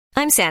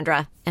I'm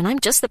Sandra, and I'm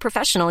just the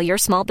professional your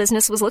small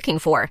business was looking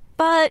for.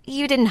 But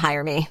you didn't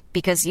hire me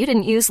because you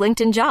didn't use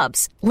LinkedIn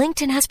Jobs.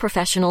 LinkedIn has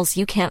professionals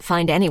you can't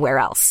find anywhere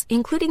else,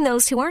 including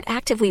those who aren't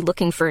actively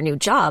looking for a new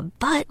job,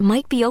 but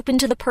might be open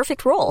to the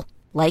perfect role,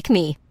 like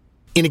me.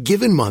 In a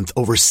given month,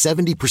 over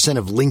 70%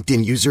 of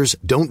LinkedIn users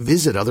don't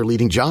visit other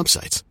leading job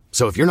sites.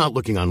 So if you're not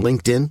looking on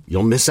LinkedIn,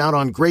 you'll miss out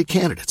on great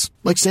candidates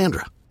like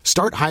Sandra.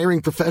 Start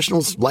hiring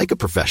professionals like a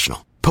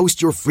professional.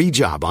 Post your free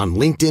job on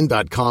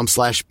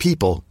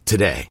linkedin.com/people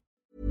today.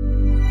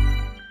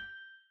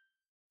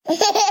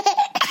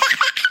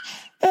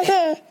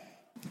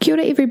 Kia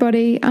ora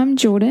everybody, I'm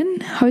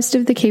Jordan, host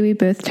of the Kiwi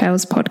Birth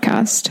Tales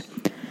podcast.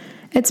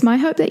 It's my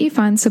hope that you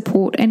find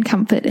support and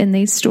comfort in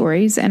these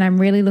stories, and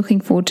I'm really looking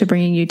forward to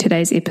bringing you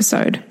today's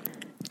episode.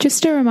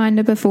 Just a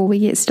reminder before we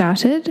get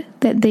started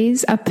that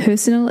these are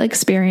personal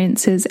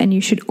experiences and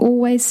you should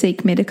always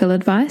seek medical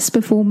advice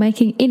before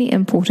making any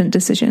important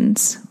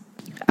decisions.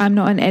 I'm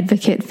not an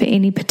advocate for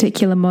any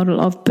particular model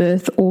of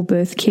birth or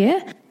birth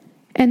care,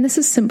 and this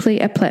is simply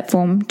a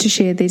platform to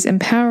share these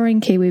empowering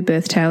Kiwi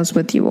birth tales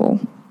with you all.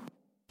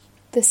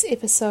 This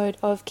episode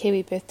of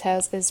Kiwi Birth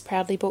Tales is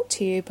proudly brought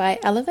to you by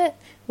Elevate,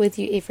 with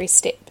you every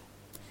step.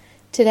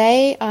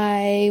 Today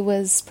I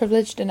was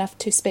privileged enough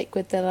to speak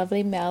with the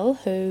lovely Mel,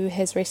 who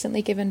has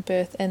recently given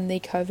birth in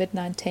the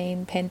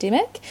COVID-19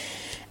 pandemic.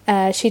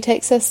 She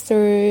takes us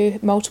through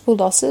multiple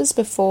losses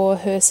before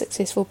her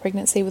successful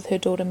pregnancy with her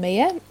daughter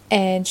Mia,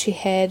 and she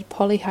had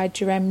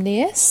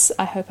Polyhydramnios,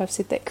 I hope I've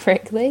said that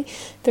correctly,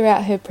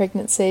 throughout her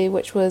pregnancy,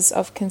 which was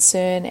of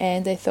concern,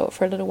 and they thought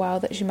for a little while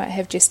that she might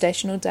have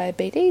gestational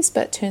diabetes,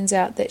 but turns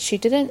out that she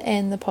didn't,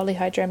 and the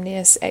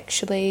Polyhydramnios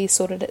actually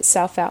sorted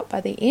itself out by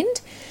the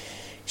end.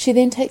 She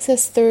then takes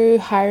us through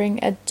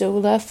hiring a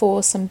doula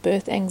for some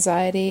birth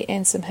anxiety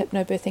and some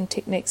hypnobirthing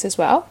techniques as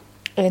well,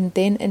 and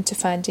then into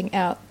finding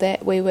out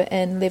that we were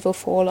in level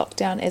 4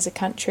 lockdown as a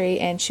country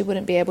and she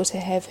wouldn't be able to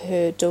have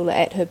her doula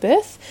at her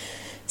birth.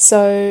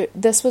 So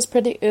this was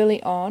pretty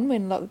early on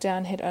when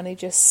lockdown had only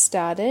just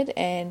started,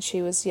 and she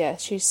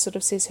sort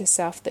of says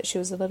herself that she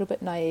was a little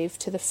bit naive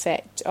to the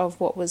fact of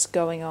what was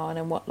going on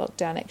and what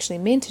lockdown actually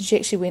meant, and she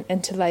actually went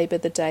into labour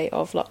the day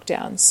of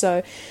lockdown.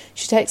 So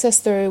she takes us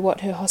through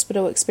what her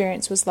hospital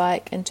experience was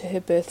like, into her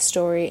birth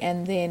story,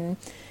 and then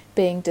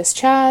being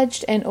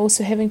discharged and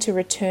also having to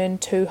return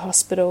to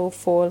hospital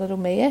for little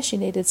Mia. She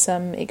needed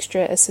some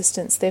extra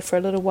assistance there for a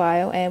little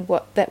while, and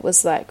what that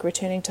was like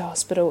returning to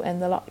hospital in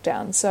the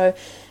lockdown. So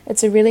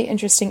it's a really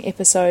interesting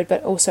episode,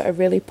 but also a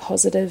really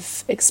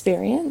positive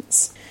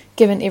experience.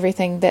 Given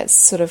everything that's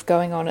sort of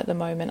going on at the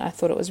moment, I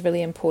thought it was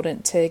really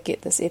important to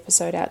get this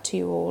episode out to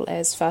you all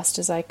as fast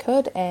as I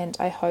could, and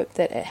I hope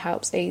that it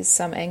helps ease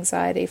some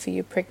anxiety for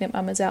you pregnant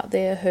mamas out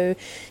there who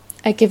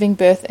are giving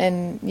birth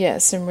in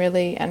some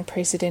really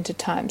unprecedented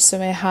times. So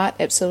my heart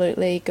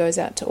absolutely goes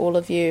out to all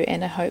of you,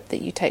 and I hope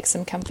that you take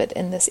some comfort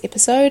in this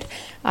episode.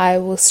 I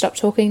will stop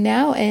talking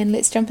now and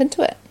let's jump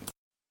into it.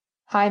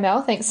 Hi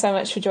Mel, thanks so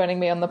much for joining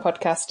me on the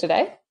podcast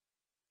today.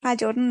 Hi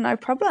Jordan, no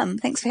problem.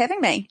 Thanks for having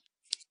me.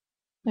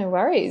 No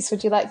worries.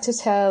 Would you like to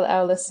tell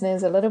our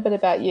listeners a little bit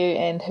about you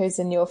and who's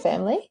in your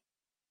family?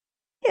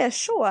 Yeah,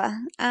 sure.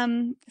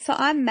 So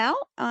I'm Mel.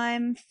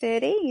 I'm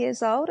 30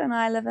 years old and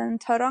I live in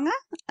Tauranga.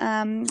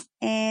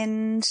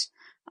 And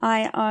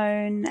I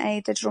own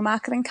a digital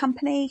marketing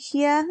company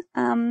here,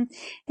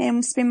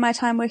 and spend my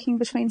time working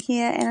between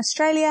here and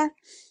Australia.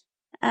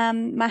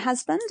 My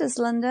husband is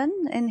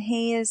Lyndon and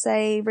he is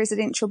a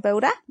residential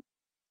builder.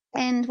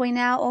 And we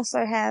now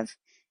also have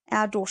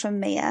our daughter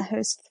Mia,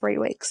 who's 3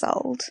 weeks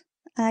old,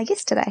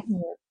 yesterday.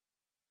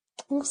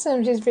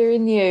 Awesome. She's very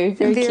new.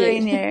 Very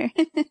cute. New.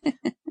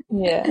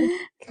 Yeah,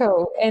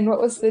 cool. And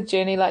what was the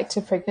journey like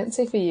to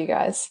pregnancy for you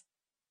guys?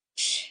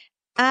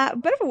 A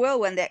bit of a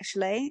whirlwind,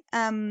 actually.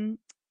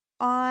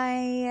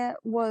 I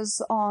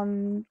was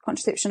on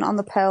contraception on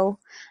the pill,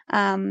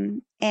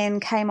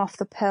 and came off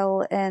the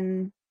pill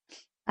in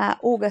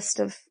August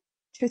of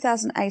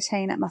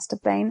 2018. It must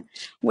have been.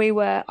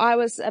 I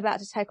was about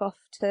to take off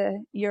to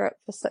Europe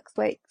for 6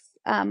 weeks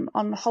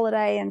on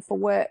holiday and for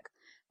work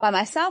by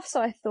myself.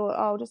 So I thought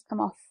I'll just come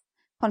off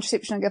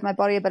contraception and give my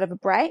body a bit of a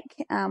break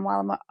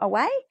while I'm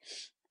away.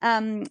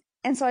 And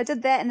so I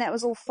did that, and that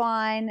was all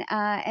fine.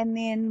 And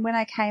then when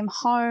I came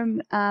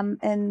home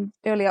in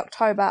early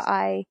October,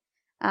 I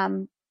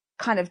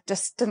kind of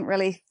just didn't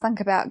really think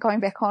about going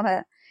back on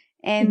it.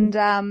 And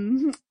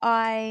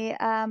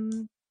I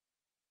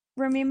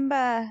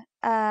remember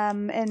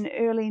in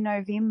early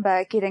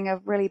November getting a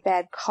really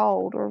bad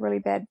cold, or a really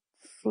bad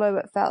flu,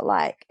 it felt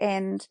like,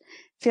 and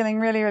feeling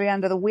really, really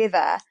under the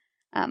weather.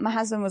 My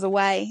husband was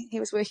away. He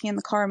was working in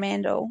the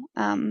Coromandel.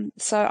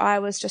 So I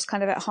was just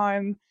kind of at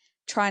home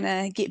trying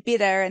to get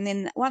better. And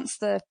then once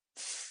the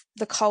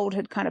cold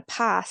had kind of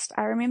passed,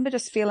 I remember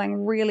just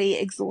feeling really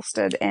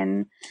exhausted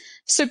and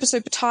super,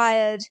 super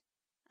tired.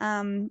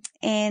 And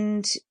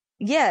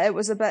yeah, it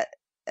was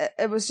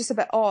just a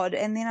bit odd.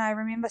 And then I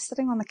remember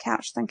sitting on the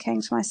couch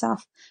thinking to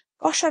myself,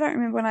 gosh, I don't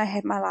remember when I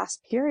had my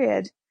last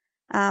period.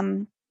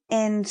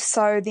 And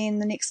so then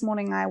the next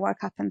morning I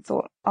woke up and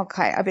thought,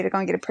 okay, I better go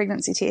and get a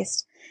pregnancy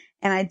test.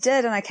 And I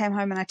did, and I came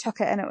home and I took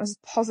it and it was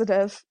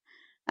positive.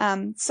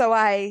 So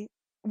I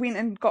went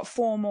and got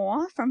 4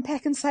 more from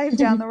Pack and Save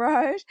down the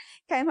road,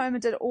 came home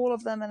and did all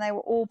of them, and they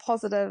were all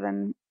positive,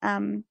 and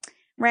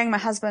rang my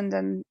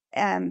husband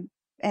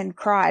and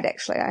cried,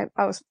 actually.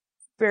 I was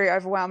very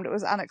overwhelmed. It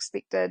was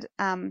unexpected.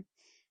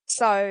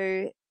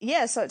 So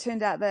it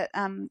turned out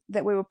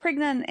that we were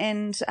pregnant,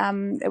 and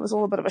it was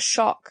all a bit of a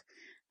shock.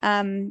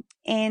 And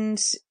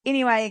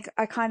anyway,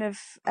 I kind of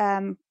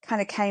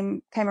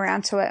came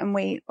around to it, and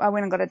I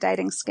went and got a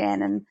dating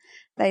scan, and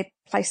they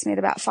placed me at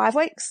about 5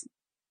 weeks.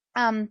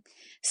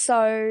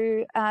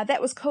 So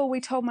that was cool. We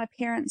told my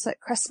parents at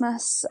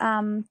Christmas,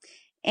 and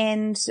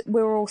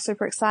we were all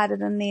super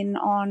excited. And then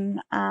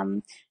on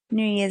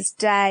New Year's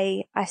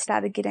Day, I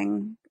started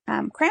getting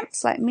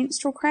cramps, like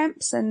menstrual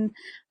cramps, and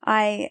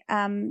I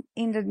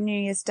ended New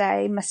Year's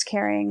Day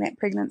miscarrying that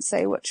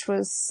pregnancy, which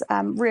was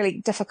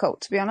really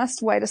difficult, to be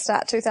honest. Way to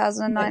start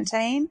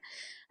 2019.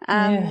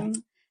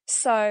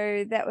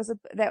 So that was a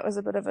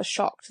bit of a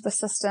shock to the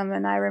system,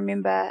 and I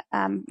remember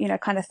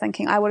kind of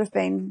thinking I would have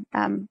been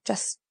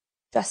just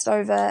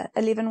over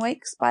 11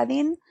 weeks by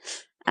then,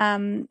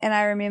 and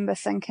I remember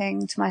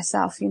thinking to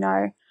myself,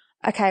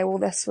 okay, well,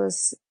 this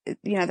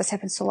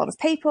happens to a lot of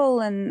people,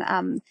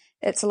 and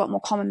it's a lot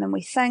more common than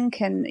we think,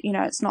 and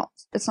it's not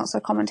so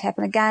common to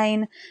happen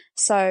again.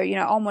 So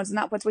onwards and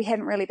upwards, we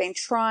hadn't really been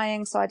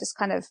trying. So I just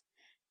kind of,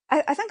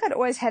 I think I'd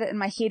always had it in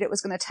my head it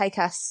was going to take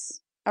us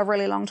a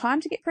really long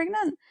time to get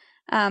pregnant,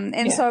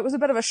 so it was a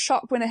bit of a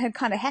shock when it had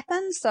kind of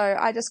happened. So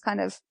I just kind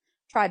of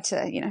tried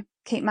to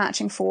keep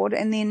marching forward,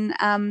 and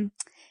then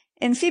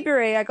in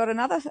February I got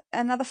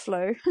another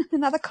flu,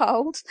 another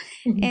cold,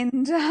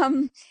 and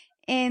kind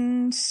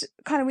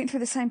of went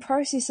through the same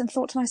process and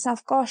thought to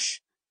myself, gosh,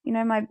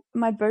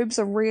 my boobs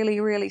are really,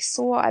 really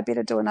sore. I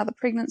better do another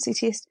pregnancy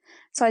test.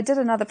 So I did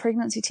another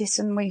pregnancy test,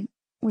 and we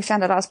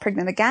found out I was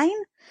pregnant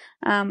again,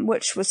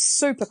 which was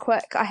super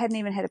quick. I hadn't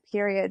even had a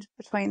period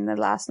between the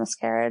last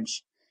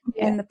miscarriage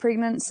and the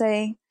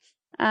pregnancy.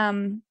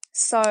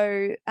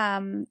 So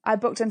I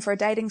booked in for a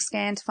dating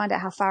scan to find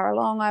out how far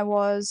along I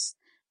was.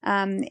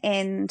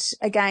 And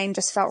again,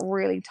 just felt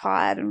really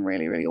tired and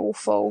really, really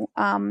awful.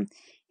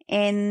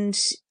 And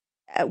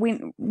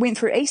went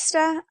through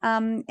Easter,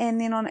 and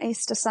then on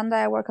Easter Sunday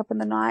I woke up in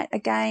the night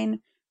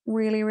again,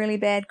 really, really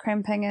bad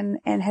cramping,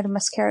 and had a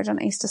miscarriage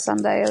on Easter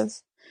Sunday of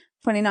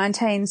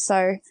 2019.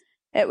 So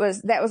that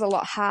was a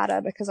lot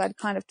harder, because I'd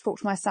kind of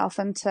talked myself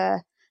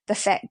into the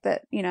fact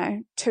that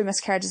 2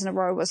 miscarriages in a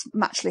row was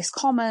much less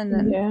common,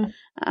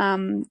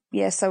 and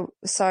so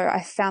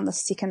I found the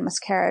second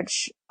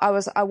miscarriage, I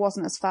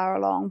wasn't as far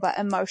along, but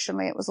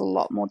emotionally it was a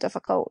lot more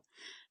difficult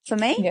for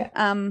me.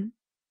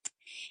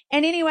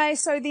 And anyway,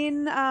 so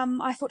then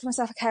I thought to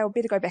myself, okay, I'll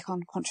better go back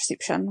on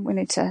contraception. We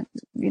need to,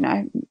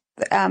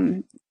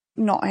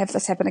 not have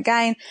this happen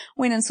again.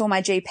 Went and saw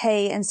my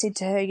GP and said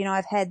to her,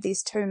 I've had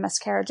these 2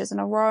 miscarriages in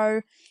a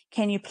row.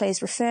 Can you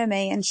please refer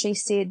me? And she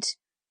said,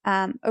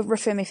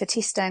 refer me for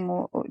testing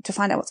or to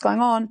find out what's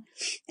going on.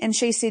 And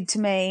she said to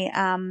me,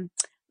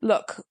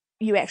 look,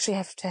 you actually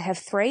have to have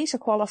 3 to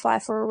qualify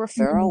for a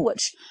referral,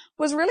 which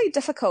was really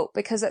difficult,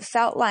 because it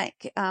felt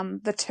like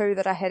the 2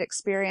 that I had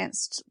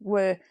experienced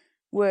were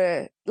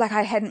like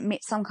I hadn't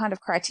met some kind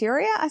of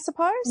criteria, I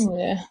suppose.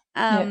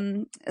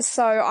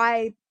 So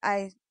I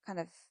kind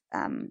of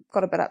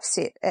got a bit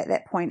upset at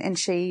that point, and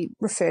she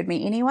referred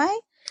me anyway,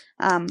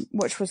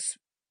 which was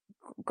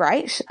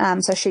great.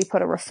 So she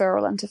put a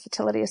referral into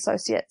Fertility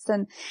Associates,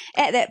 and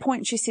at that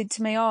point she said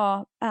to me,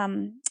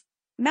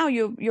 Mel,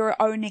 you're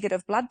O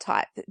negative blood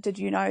type. Did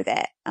you know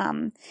that?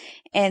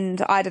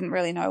 And I didn't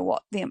really know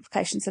what the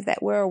implications of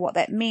that were or what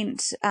that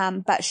meant.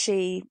 But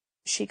she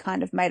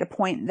kind of made a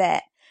point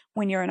that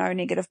when you're an O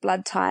negative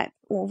blood type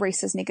or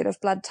rhesus negative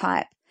blood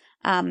type,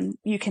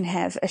 you can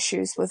have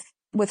issues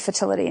with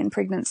fertility and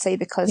pregnancy,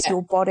 because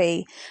your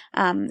body,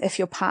 if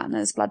your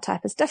partner's blood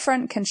type is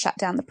different, can shut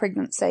down the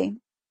pregnancy.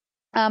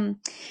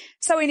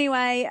 So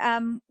anyway,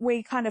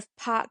 we kind of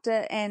parked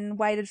it and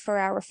waited for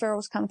our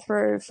referrals to come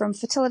through from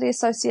Fertility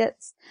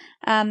Associates.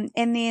 And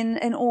then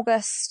in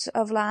August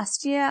of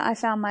last year, I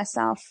found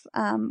myself,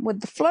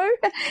 with the flu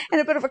and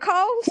a bit of a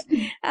cold,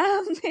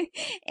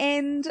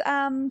 and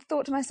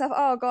thought to myself,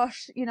 oh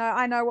gosh,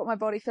 I know what my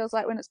body feels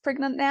like when it's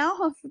pregnant now.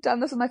 I've done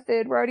this in my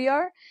 3rd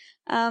rodeo.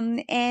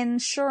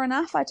 And sure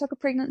enough, I took a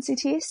pregnancy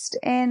test,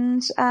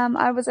 and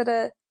I was at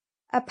a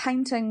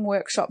painting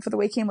workshop for the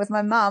weekend with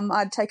my mum.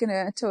 I'd taken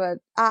her to an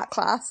art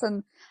class,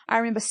 and I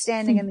remember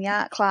standing in the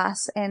art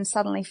class and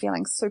suddenly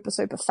feeling super,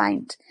 super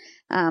faint,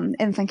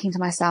 and thinking to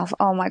myself,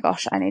 oh my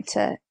gosh, I need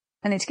to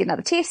get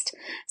another test.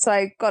 So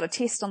I got a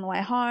test on the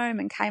way home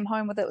and came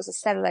home with it. It was a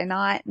Saturday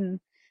night, and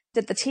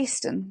did the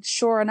test, and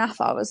sure enough,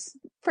 I was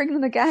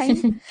pregnant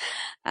again.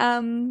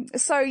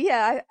 So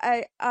yeah,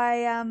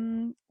 I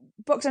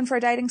booked in for a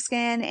dating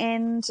scan,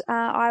 and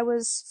I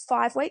was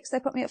 5 weeks. They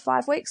put me at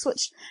 5 weeks,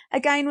 which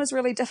again was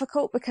really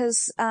difficult,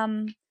 because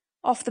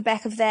off the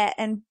back of that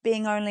and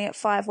being only at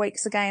 5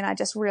 weeks again, I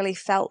just really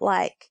felt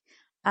like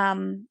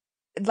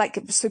like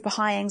super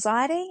high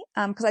anxiety,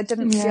 because I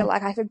didn't feel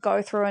like I could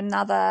go through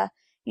another,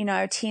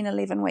 10,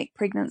 11 week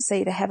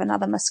pregnancy to have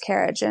another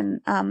miscarriage.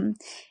 And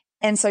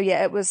so,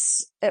 yeah, it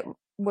was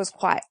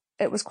quite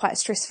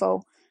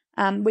stressful.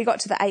 We got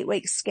to the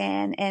 8-week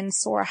scan and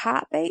saw a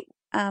heartbeat.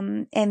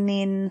 And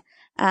then,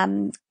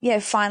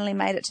 finally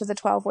made it to the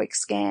 12-week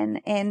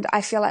scan. And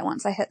I feel like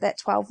once I hit that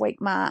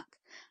 12-week mark,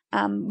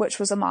 which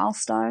was a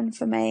milestone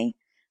for me,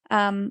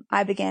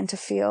 I began to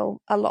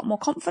feel a lot more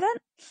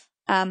confident.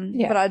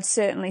 But I'd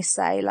certainly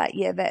say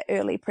that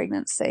early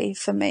pregnancy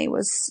for me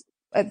was,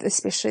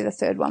 especially the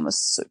third one, was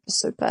super,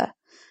 super,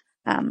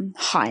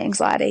 high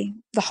anxiety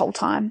the whole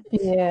time.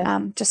 Yeah.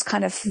 Just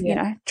kind of,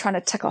 trying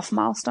to tick off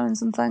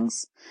milestones and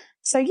things.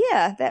 So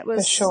yeah, it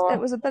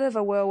was a bit of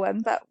a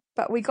whirlwind,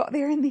 but we got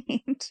there in the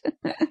end.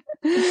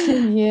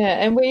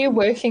 Yeah. And were you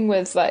working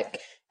with like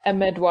a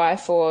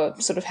midwife, or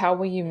sort of how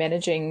were you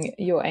managing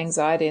your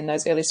anxiety in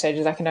those early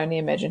stages? I can only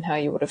imagine how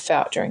you would have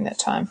felt during that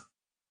time.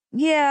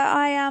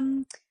 Yeah,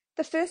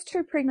 the first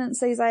 2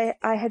 pregnancies I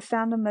had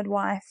found a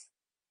midwife.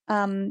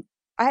 I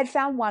had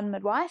found one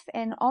midwife,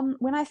 and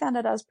when I found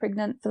out I was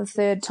pregnant for the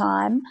 3rd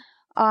time,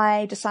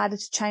 I decided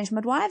to change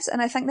midwives.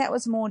 And I think that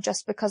was more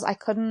just because I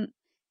couldn't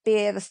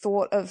bear the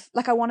thought of,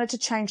 I wanted to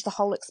change the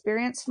whole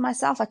experience for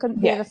myself. I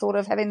couldn't bear the thought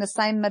of having the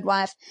same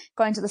midwife,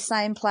 going to the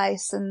same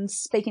place and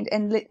speaking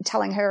and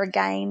telling her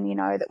again,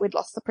 that we'd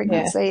lost the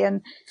pregnancy. Yeah.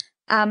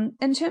 And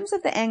in terms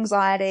of the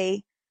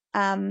anxiety,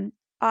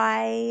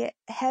 I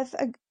have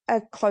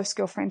a close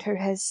girlfriend who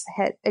has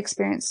had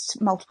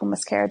experienced multiple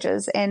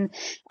miscarriages, and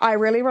I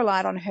really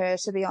relied on her,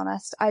 to be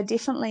honest. I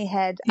definitely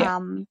had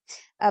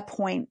a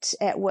point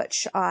at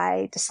which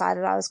I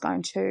decided I was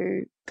going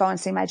to go and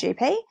see my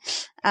GP.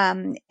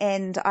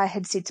 And I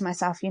had said to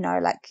myself,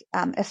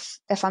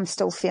 if I'm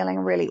still feeling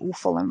really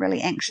awful and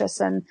really anxious,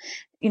 and,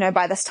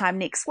 by this time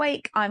next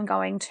week, I'm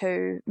going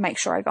to make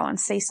sure I go and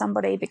see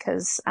somebody,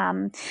 because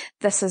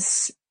this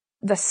is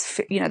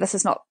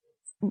not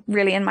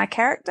really in my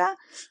character.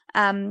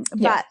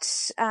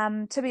 But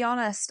to be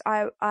honest,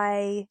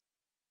 I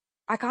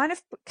kind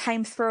of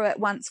came through it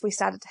once we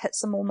started to hit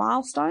some more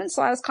milestones.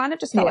 So I was kind of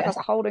just felt like I was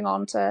holding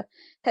on to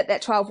hit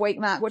that 12-week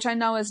mark, which I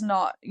know is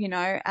not,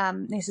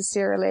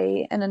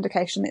 necessarily an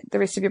indication that the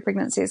rest of your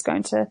pregnancy is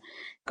going to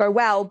go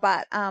well.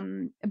 But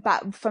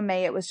for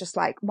me, it was just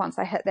like, once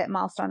I hit that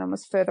milestone and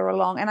was further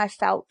along, and I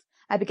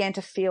began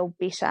to feel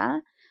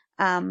better.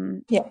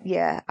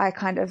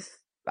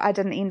 I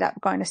didn't end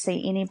up going to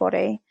see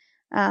anybody.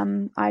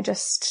 I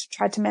just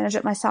tried to manage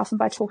it myself, and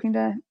by talking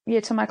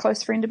to my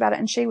close friend about it,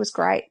 and she was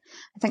great.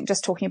 I think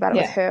just talking about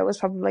it with her was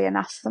probably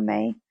enough for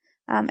me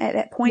at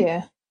that point.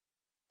 Yeah.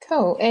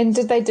 Cool. And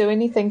did they do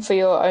anything for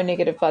your O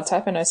negative blood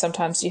type? I know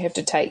sometimes you have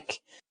to take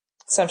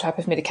some type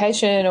of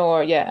medication,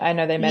 or I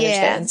know they manage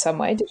that in some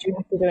way. Did you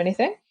have to do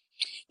anything?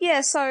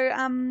 Yeah, so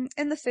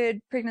in the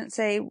 3rd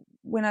pregnancy,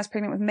 when I was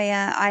pregnant with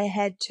Mia, I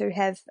had to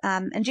have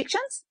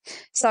injections.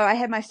 So I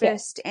had my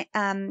first,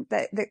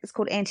 it's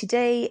called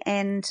anti-D,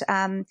 and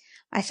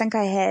I think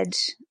I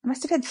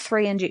must have had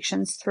 3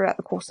 injections throughout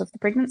the course of the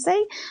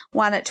pregnancy,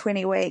 one at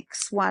 20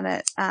 weeks, one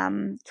at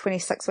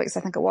 26 weeks,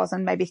 I think it was,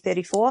 and maybe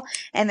 34.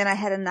 And then I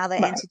had another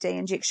anti-D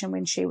injection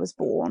when she was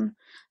born.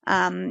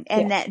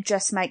 That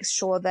just makes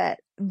sure that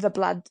the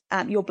blood,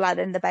 your blood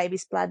and the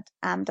baby's blood,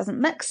 doesn't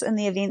mix in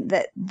the event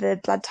that the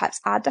blood types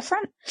are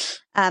different.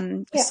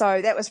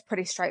 So that was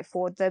pretty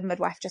straightforward. The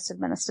midwife just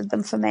administered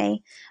them for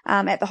me,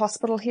 at the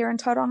hospital here in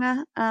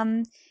Tauranga.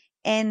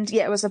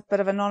 It was a bit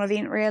of a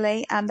non-event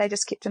really. They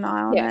just kept an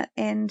eye on it,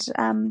 and,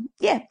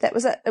 that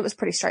was it. It was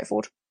pretty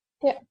straightforward.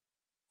 Yeah.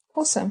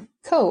 Awesome.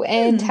 Cool.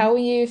 And how were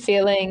you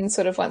feeling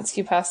sort of once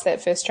you passed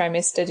that first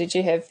trimester? Did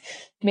you have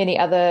many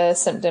other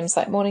symptoms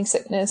like morning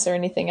sickness or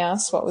anything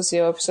else? What was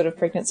your sort of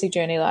pregnancy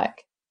journey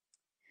like?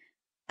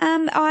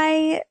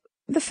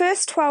 The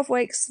first 12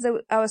 weeks,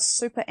 I was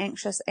super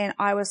anxious, and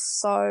I was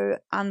so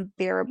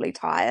unbearably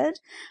tired.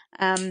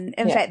 In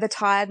fact, the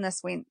tiredness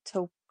went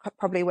till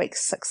probably week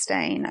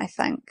 16, I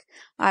think.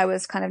 I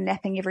was kind of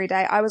napping every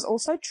day. I was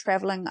also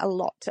traveling a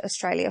lot to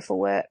Australia for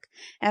work.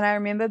 And I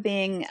remember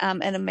being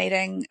in a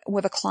meeting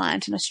with a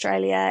client in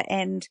Australia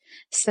and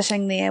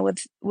sitting there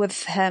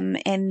with him,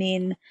 and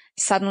then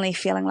suddenly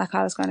feeling like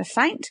I was going to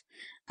faint.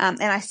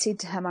 And I said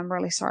to him, "I'm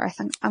really sorry. I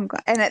think I'm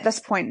going." And at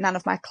this point, none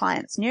of my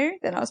clients knew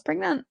that I was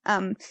pregnant.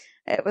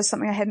 It was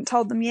something I hadn't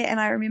told them yet. And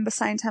I remember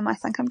saying to him, I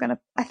think I'm going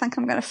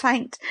to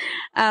faint.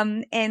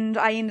 And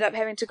I ended up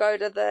having to go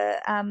to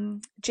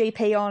the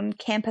GP on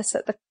campus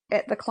at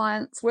the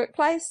client's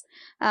workplace,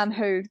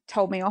 who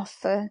told me off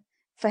for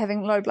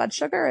having low blood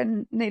sugar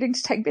and needing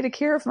to take better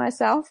care of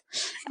myself.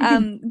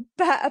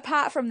 But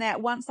apart from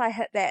that, once I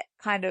hit that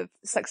kind of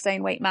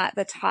 16-week mark,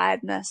 the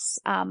tiredness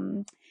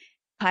kind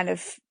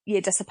of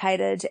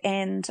dissipated,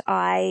 and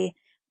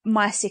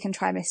my second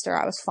trimester,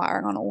 I was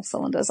firing on all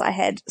cylinders. I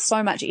had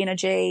so much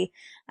energy,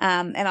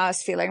 and I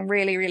was feeling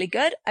really, really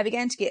good. I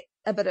began to get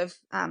a bit of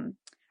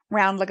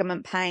round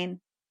ligament pain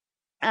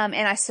And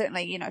I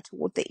certainly, you know,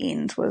 toward the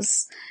end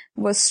was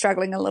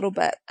struggling a little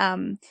bit.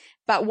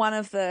 But one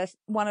of the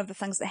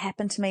things that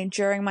happened to me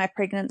during my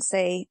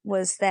pregnancy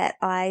was that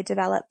I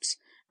developed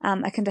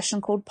a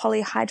condition called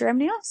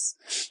polyhydramnios,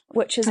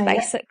 which is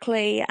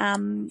basically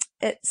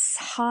it's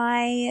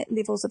high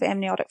levels of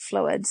amniotic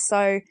fluid.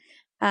 So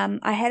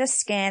I had a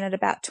scan at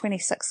about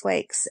 26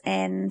 weeks,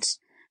 and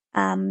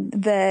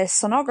the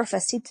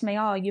sonographer said to me,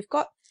 "Oh, you've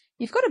got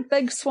a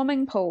big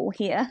swimming pool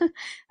here."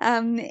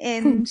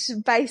 And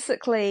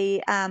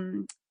basically,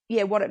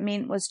 what it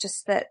meant was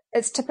just that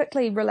it's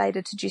typically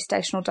related to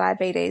gestational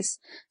diabetes.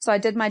 So I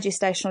did my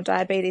gestational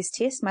diabetes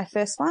test, my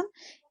first one,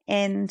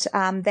 and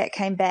that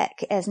came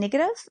back as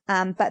negative.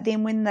 But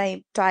then when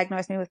they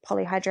diagnosed me with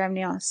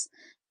polyhydramnios,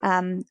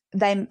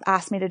 they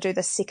asked me to do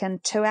the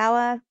second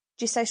 2-hour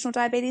gestational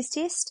diabetes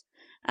test,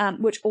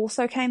 which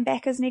also came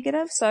back as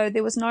negative. So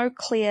there was no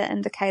clear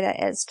indicator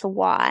as to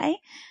why.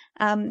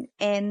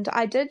 And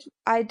I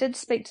did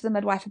speak to the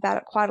midwife about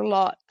it quite a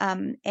lot.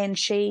 And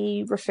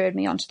she referred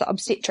me onto the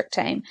obstetric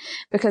team,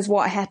 because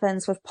what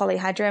happens with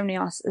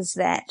polyhydramnios is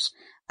that,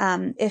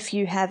 if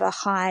you have a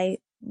high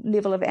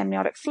level of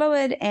amniotic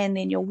fluid and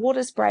then your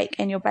waters break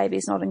and your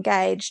baby's not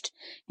engaged,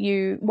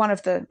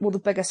 the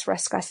biggest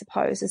risk, I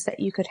suppose, is that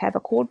you could have a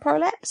cord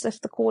prolapse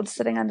if the cord's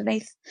sitting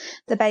underneath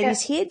the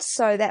baby's head.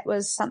 So that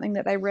was something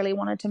that they really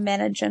wanted to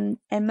manage and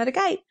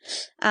mitigate.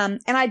 And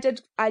I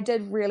did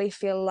really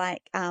feel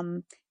like,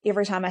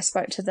 every time I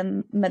spoke to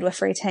the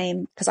midwifery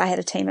team, because I had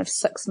a team of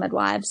 6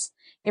 midwives,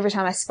 every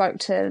time I spoke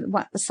to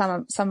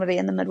somebody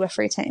in the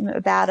midwifery team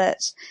about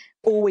it,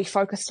 all we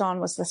focused on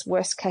was this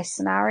worst case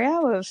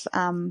scenario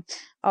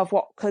of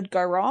what could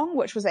go wrong,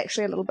 which was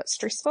actually a little bit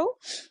stressful.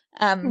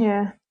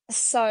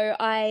 So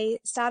I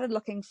started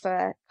looking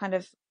for kind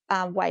of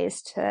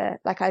ways to,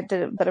 I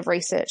did a bit of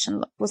research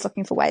and was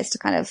looking for ways to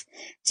kind of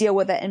deal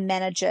with it and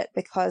manage it,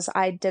 because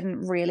I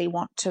didn't really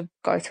want to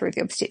go through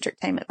the obstetric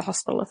team at the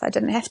hospital if I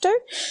didn't have to.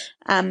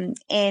 I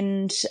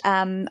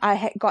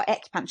got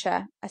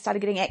acupuncture. I started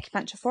getting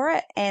acupuncture for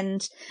it,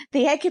 and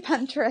the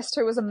acupuncturist,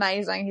 who was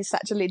amazing, he's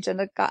such a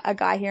legend, a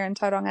guy here in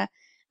Tauranga,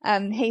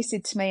 he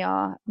said to me,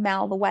 "Oh,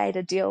 Mel, the way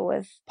to deal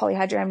with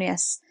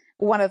polyhydramnios,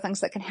 one of the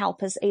things that can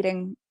help is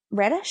eating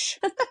radish."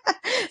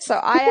 So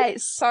I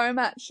ate so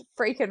much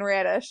freaking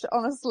radish,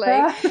 honestly.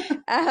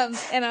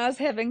 And I was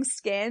having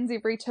scans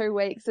every 2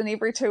 weeks, and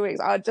every 2 weeks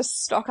I would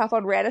just stock up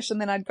on radish,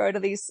 and then I'd go to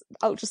these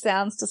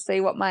ultrasounds to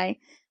see what my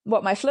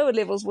fluid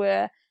levels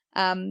were.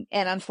 And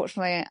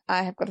unfortunately,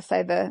 I have got to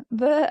say the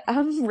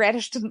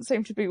radish didn't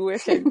seem to be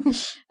working.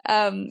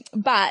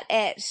 But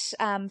at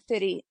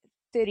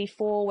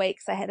 34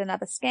 weeks, I had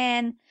another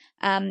scan,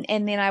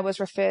 and then I was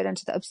referred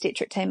into the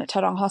obstetric team at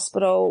Tauranga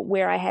Hospital,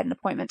 where I had an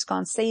appointment to go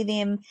and see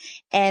them,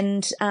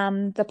 and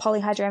the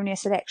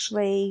polyhydramnios had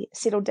actually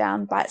settled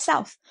down by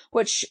itself,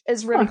 which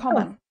is really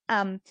common.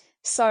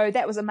 So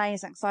that was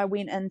amazing. So I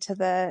went into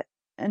the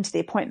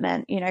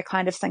appointment, you know,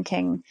 kind of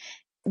thinking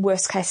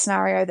worst case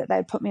scenario that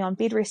they'd put me on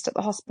bed rest at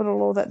the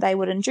hospital, or that they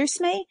would induce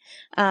me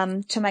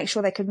to make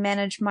sure they could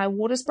manage my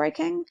waters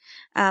breaking.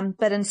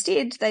 But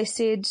instead they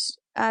said,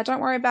 "Don't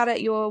worry about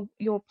it. Your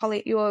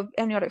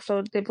amniotic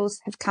fluid levels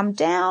have come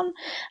down.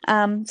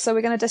 So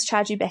we're going to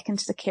discharge you back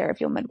into the care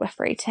of your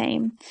midwifery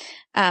team,"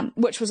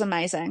 which was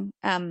amazing.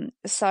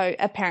 So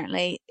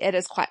apparently it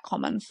is quite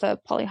common for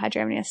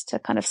polyhydramnios to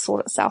kind of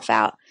sort itself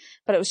out,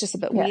 but it was just a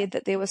bit weird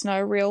that there was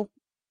no real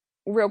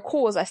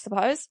cause, I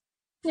suppose.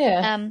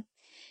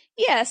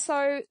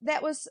 So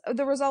that was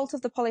the result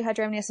of the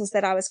polyhydramnios, is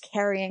that I was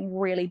carrying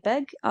really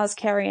big. I was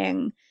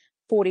carrying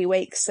 40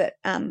 weeks at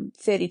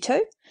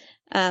 32.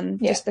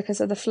 Just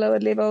because of the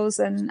fluid levels,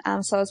 and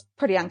so I was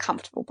pretty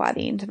uncomfortable by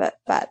the end of it.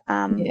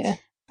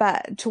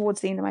 But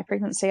towards the end of my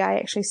pregnancy, I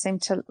actually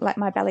seemed to, like,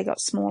 my belly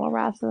got smaller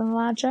rather than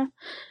larger,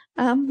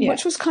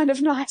 which was kind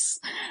of nice.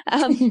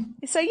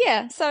 So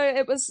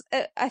it was,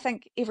 I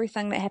think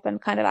everything that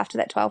happened kind of after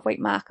that 12-week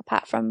mark,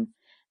 apart from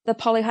the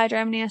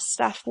polyhydramnios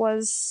stuff,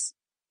 was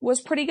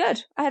pretty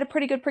good. I had a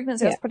pretty good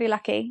pregnancy. I was pretty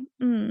lucky.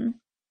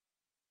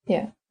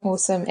 Yeah,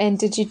 awesome. And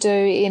did you do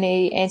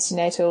any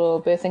antenatal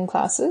or birthing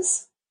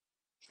classes?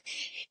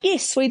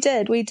 Yes, we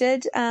did. We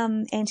did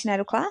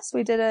antenatal class.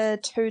 We did a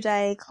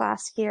 2-day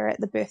class here at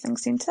the birthing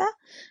centre,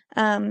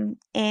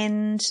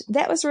 and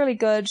that was really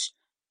good.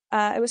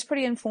 It was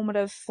pretty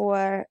informative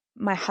for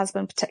my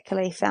husband,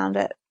 particularly. Found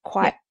it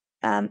quite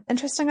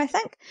interesting, I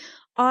think.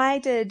 I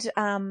did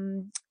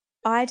some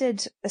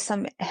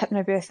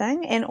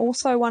hypnobirthing, and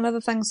also one of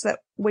the things that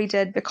we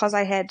did, because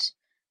I had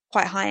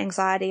quite high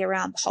anxiety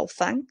around the whole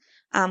thing,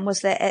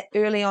 was that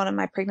early on in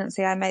my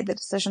pregnancy, I made the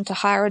decision to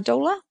hire a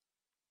doula.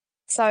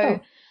 So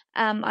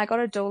I got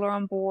a doula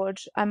on board.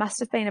 I must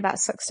have been about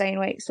 16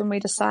 weeks when we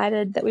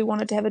decided that we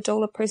wanted to have a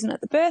doula present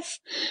at the birth.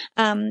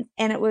 And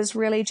it was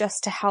really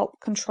just to help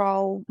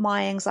control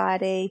my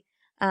anxiety,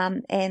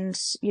 and,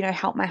 you know,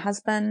 help my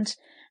husband.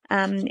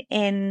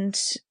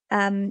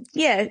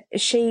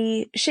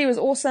 She was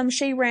awesome.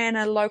 She ran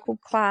a local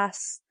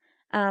class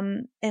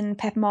in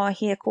Papamoa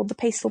here called the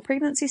Peaceful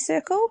Pregnancy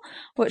Circle,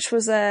 which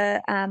was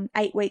a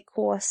 8-week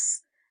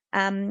course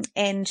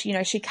And,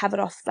 she covered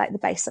off like the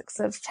basics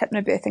of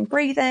hypnobirthing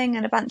breathing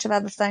and a bunch of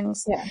other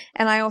things. Yeah.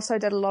 And I also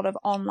did a lot of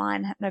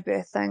online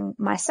hypnobirthing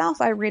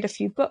myself. I read a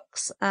few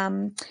books,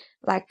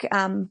 like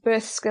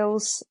Birth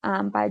Skills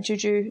by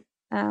Juju.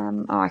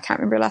 I can't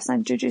remember her last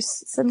name, Juju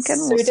Sundin.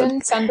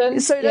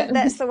 Yeah.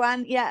 That's the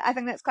one. Yeah, I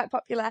think that's quite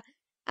popular.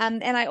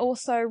 And I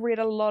also read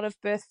a lot of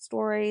birth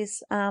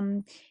stories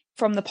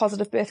from the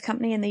Positive Birth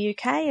Company in the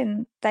UK,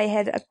 and they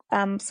had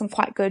some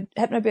quite good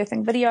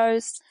hypnobirthing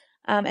videos.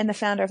 And the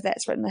founder of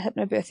that's written a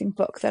hypnobirthing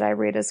book that I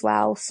read as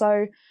well.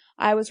 So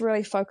I was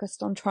really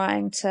focused on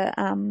trying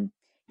to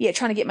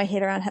get my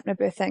head around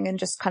hypnobirthing and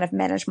just kind of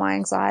manage my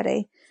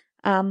anxiety,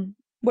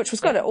 which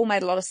was good. It all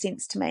made a lot of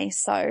sense to me.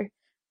 So,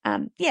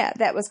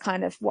 that was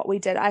kind of what we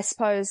did. I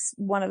suppose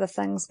one of the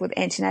things with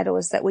antenatal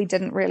is that we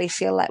didn't really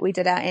feel like we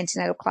did our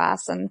antenatal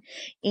class and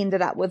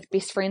ended up with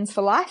best friends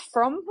for life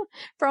from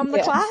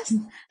the class,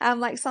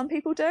 like some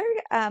people do.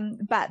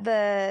 But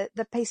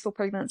the Peaceful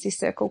Pregnancy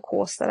Circle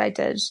course that I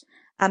did,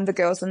 the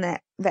girls in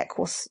that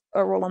course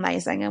are all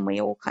amazing, and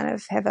we all kind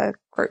of have a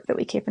group that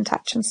we keep in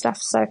touch and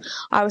stuff. So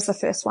I was the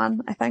first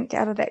one, I think,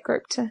 out of that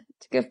group to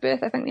give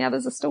birth. I think the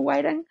others are still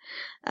waiting.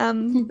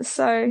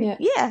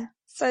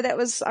 So that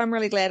was, I'm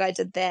really glad I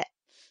did that.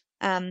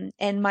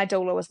 And my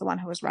doula was the one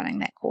who was running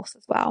that course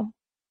as well.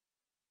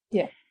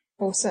 Yeah.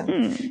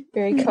 Awesome.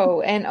 Very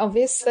cool. And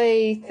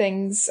obviously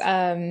things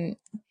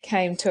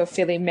came to a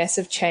fairly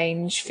massive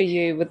change for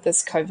you with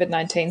this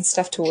COVID-19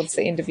 stuff towards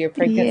the end of your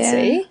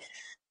pregnancy.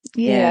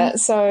 Yeah.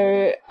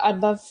 So I'd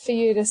love for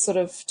you to sort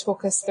of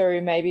talk us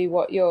through maybe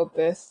what your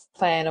birth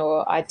plan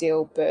or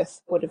ideal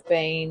birth would have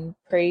been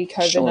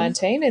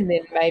pre-COVID-19, and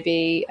then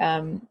maybe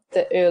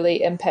the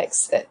early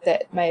impacts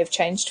that may have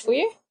changed for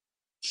you.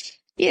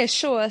 Yeah,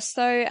 sure.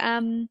 So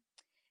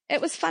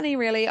it was funny,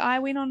 really. I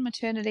went on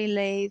maternity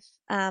leave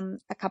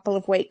a couple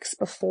of weeks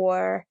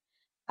before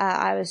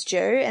I was due,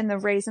 and the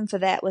reason for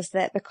that was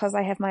that because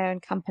I have my own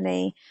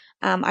company,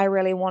 I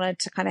really wanted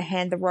to kind of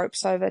hand the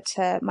ropes over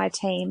to my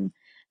team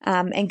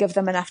and give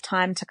them enough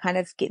time to kind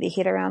of get their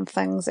head around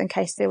things in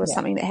case there was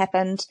something that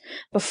happened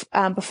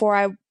before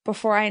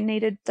I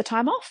needed the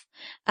time off.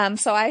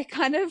 So I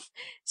kind of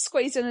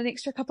squeezed in an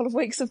extra couple of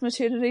weeks of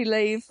maternity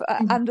leave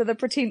under the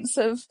pretense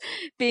of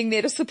being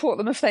there to support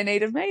them if they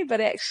needed me. But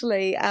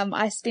actually,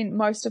 I spent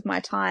most of my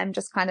time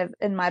just kind of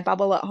in my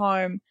bubble at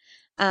home.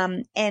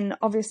 And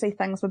obviously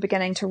things were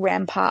beginning to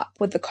ramp up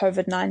with the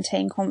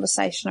COVID-19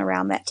 conversation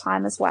around that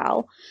time as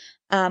well.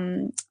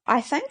 I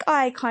think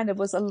I kind of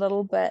was a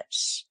little bit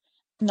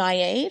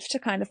naive to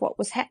kind of what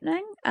was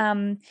happening,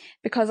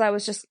 because I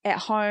was just at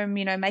home,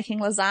 making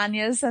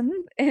lasagnas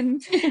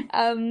and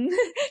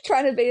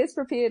trying to be as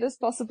prepared as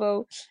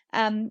possible.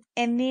 And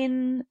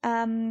then,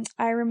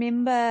 I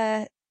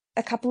remember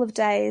a couple of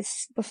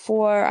days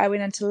before I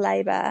went into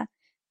labor,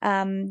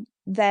 there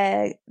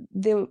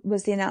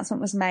was the announcement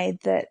was made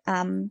that,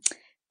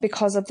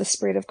 because of the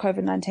spread of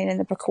COVID-19 and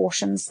the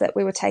precautions that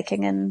we were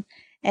taking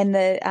and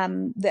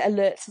the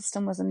alert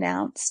system was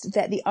announced,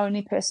 that the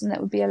only person that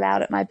would be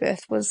allowed at my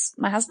birth was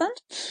my husband.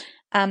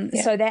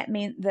 So that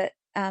meant that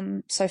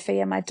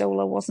Sophia, my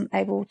doula, wasn't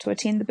able to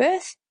attend the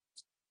birth.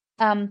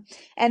 And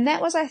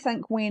that was, I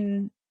think,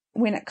 when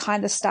it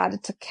kind of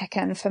started to kick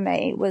in for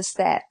me, was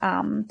that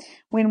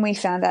when we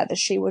found out that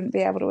she wouldn't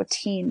be able to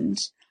attend,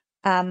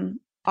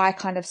 I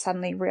kind of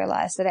suddenly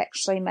realized that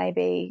actually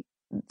maybe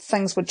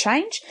things would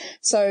change.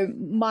 So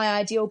my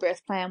ideal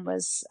birth plan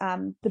was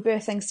the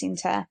birthing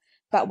centre,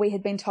 but we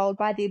had been told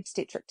by the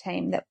obstetric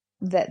team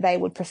that they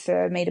would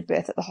prefer me to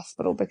birth at the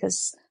hospital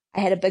because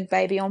I had a big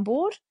baby on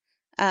board.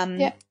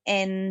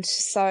 And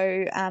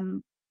so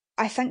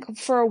I think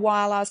for a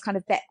while I was kind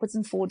of backwards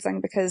and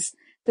forwardsing, because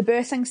going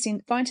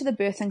to the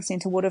birthing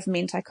centre would have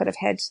meant I could have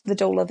had the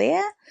doula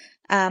there,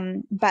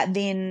 but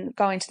then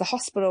going to the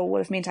hospital would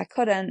have meant I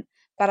couldn't.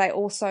 But I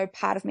also,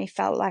 part of me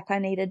felt like I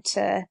needed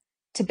to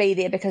be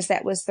there because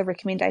that was the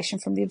recommendation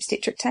from the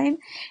obstetric team.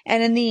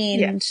 And in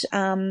the end,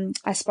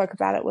 I spoke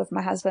about it with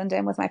my husband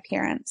and with my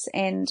parents,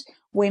 and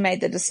we made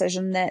the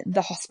decision that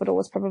the hospital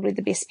was probably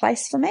the best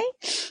place for me.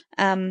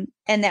 And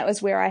that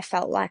was where I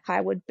felt like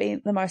I would be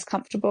the most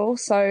comfortable.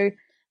 So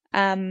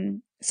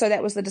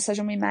that was the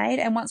decision we made.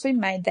 And once we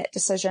made that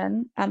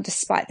decision,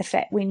 despite the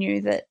fact we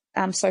knew that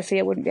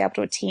Sophia wouldn't be able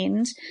to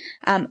attend,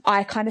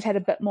 I kind of had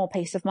a bit more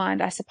peace of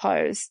mind, I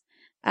suppose,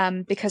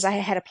 because I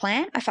had a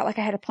plan. I felt like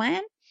I had a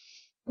plan.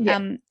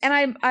 And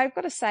I've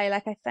got to say,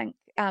 like, I think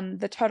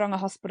the Tauranga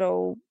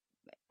Hospital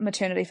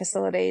maternity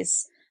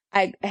facilities,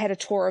 I had a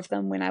tour of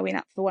them when I went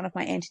up for one of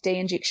my anti-D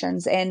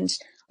injections, and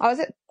I was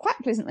quite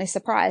pleasantly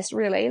surprised,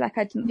 really. Like,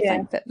 I didn't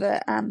think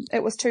that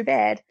it was too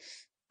bad.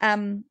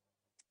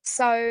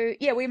 So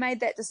we made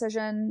that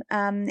decision,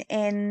 and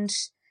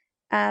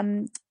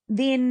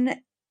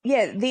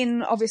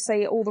then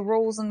obviously all the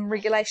rules and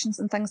regulations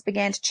and things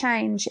began to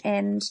change.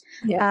 And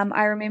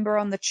I remember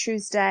on the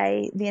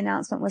Tuesday, the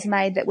announcement was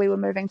made that we were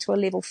moving to a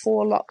level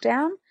 4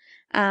 lockdown.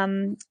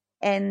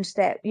 and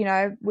that, you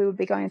know, we would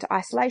be going into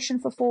isolation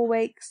for 4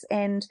 weeks.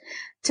 And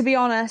to be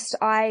honest,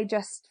 I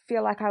just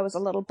feel like I was a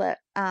little bit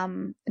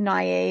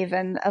naive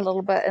and a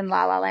little bit in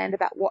la la land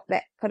about what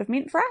that could have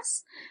meant for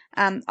us.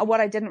 What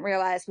I didn't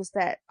realize was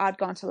that I'd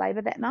gone to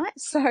labor that night.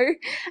 So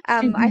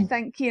I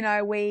think, you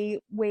know,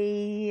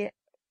 we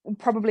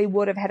probably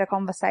would have had a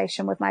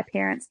conversation with my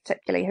parents,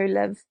 particularly who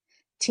live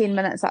 10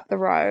 minutes up the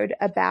road,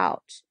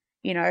 about,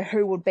 you know,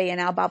 who would be in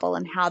our bubble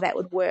and how that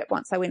would work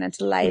once I went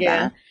into labor.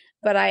 Yeah.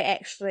 But I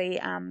actually,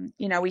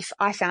 you know,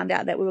 I found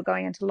out that we were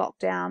going into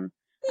lockdown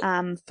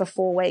for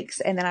 4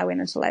 weeks, and then I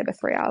went into labor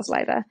 3 hours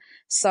later.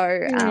 So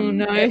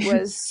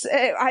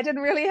I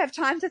didn't really have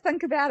time to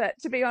think about it,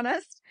 to be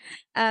honest.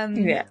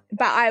 But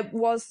I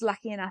was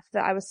lucky enough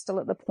that I was still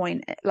at the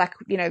point, like,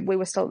 you know, we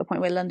were still at the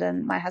point where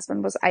Lyndon, my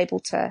husband, was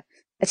able to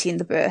attend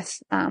the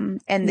birth. And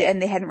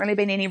there hadn't really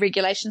been any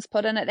regulations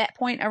put in at that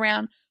point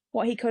around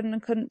what he could and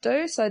couldn't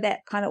do. So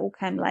that kind of all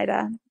came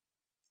later.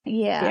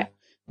 Yeah.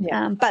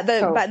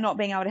 But not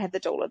being able to have the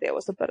doula there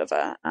was a bit of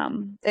a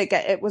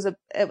it was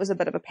a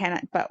bit of a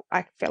panic, but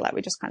I feel like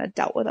we just kind of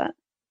dealt with it.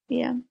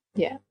 Yeah.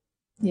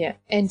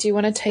 And do you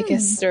want to take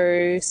us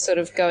through sort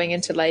of going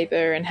into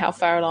labor and how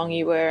far along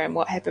you were and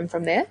what happened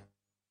from there?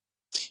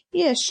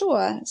 Yeah,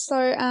 sure. So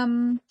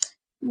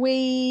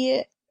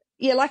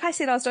like I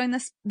said, I was doing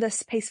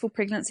this peaceful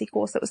pregnancy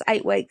course. It was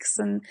 8 weeks,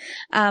 and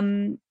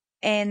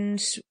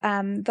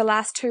the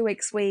last 2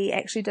 weeks we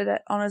actually did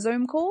it on a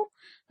Zoom call,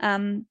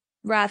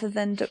 rather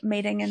than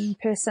meeting in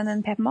person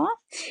in Papamoa.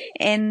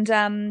 And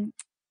I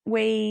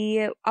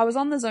was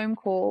on the Zoom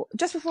call.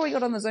 Just before we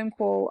got on the Zoom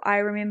call, I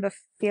remember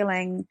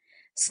feeling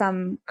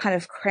some kind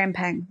of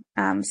cramping,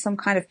 some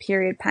kind of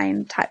period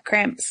pain type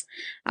cramps.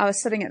 I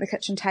was sitting at the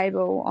kitchen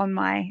table on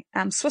my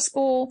Swiss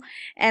ball,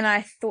 and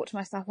I thought to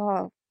myself,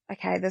 oh,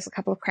 okay, there's a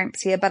couple of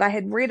cramps here. But I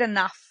had read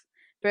enough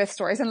birth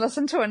stories and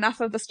listened to enough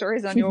of the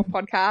stories on your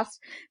podcast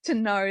to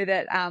know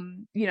that,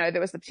 you know,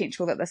 there was the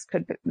potential that this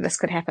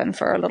could happen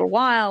for a little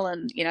while,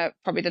 and, you know, it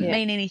probably didn't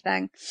mean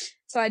anything.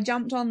 So I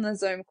jumped on the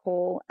Zoom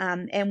call,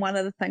 and one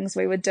of the things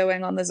we were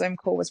doing on the Zoom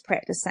call was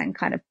practicing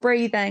kind of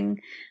breathing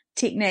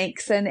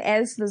techniques. And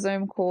as the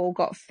Zoom call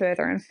got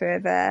further and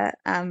further,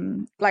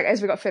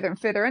 as we got further and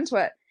further into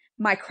it,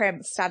 my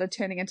cramps started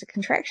turning into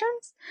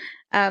contractions.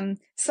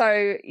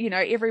 So, you know,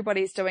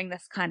 everybody's doing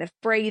this kind of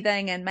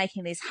breathing and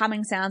making these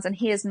humming sounds. And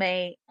here's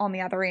me on the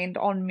other end,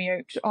 on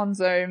mute, on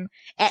Zoom,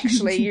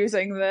 actually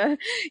using the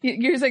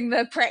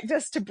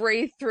practice to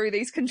breathe through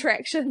these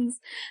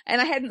contractions.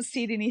 And I hadn't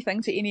said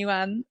anything to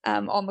anyone,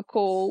 on the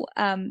call.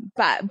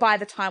 But by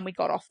the time we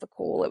got off the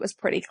call, it was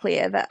pretty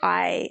clear that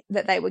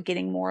they were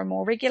getting more and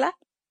more regular.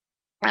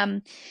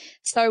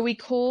 So we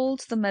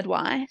called the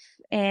midwife,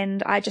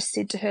 and I just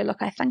said to her,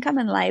 look, I think I'm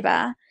in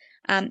labor.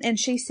 And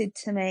she said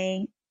to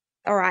me,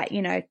 all right,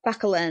 you know,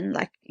 buckle in,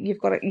 like you're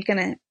going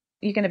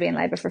to be in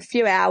labor for a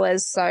few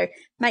hours. So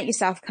make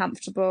yourself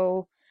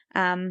comfortable.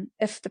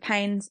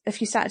 If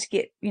you start to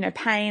get, you know,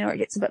 pain or it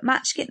gets a bit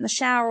much, get in the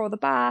shower or the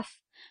bath.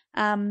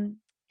 And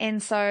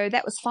so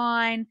that was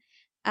fine.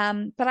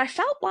 But I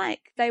felt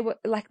like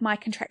my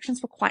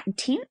contractions were quite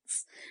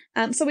intense.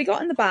 So we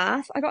got in the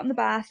bath. I got in the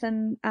bath,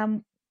 and,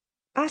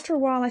 after a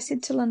while I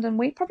said to Lyndon,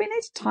 we probably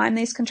need to time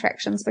these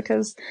contractions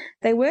because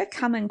they were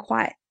coming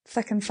quite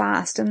thick and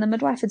fast. And the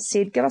midwife had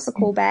said, give us a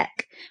call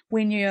back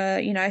when you're,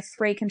 you know,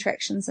 3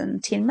 contractions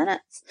in 10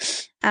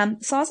 minutes.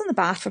 So I was in the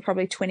bath for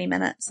probably 20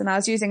 minutes, and I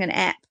was using an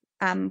app,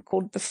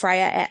 called the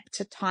Freya app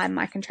to time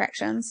my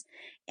contractions.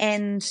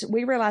 And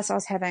we realized I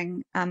was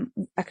having,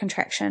 a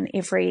contraction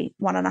every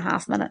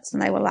 1.5 minutes,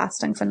 and they were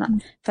lasting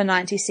for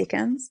 90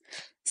 seconds.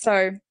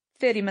 So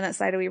 30 minutes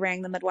later, we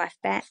rang the midwife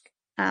back.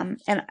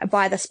 And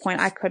by this point,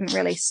 I couldn't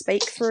really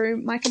speak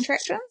through my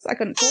contractions. I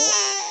couldn't talk,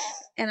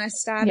 and I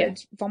started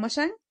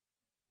vomiting.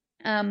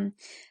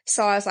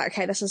 So I was like,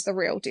 okay, this is the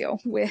real deal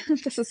where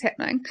this is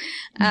happening.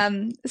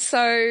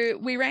 So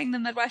we rang the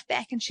midwife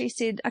back, and she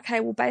said, okay,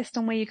 well, based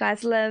on where you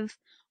guys live,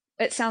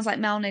 it sounds like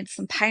Mel needs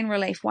some pain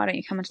relief. Why don't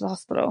you come into the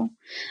hospital?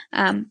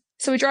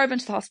 So we drove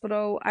into the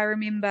hospital. I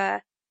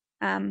remember,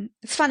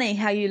 it's funny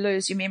how you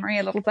lose your memory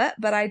a little bit,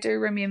 but I do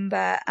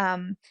remember,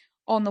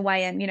 on the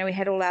way in, you know, we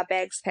had all our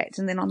bags packed,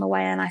 and then on the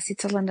way in, I said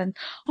to Lyndon,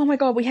 oh my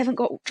God, we haven't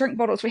got drink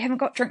bottles. You're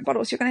going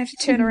to have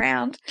to turn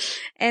around.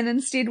 And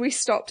instead we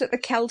stopped at the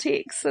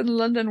Caltex, and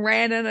Lyndon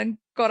ran in and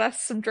got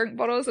us some drink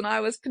bottles, and I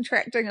was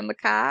contracting in the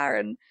car.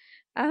 And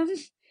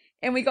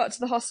we got to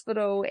the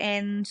hospital,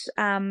 and,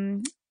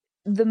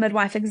 the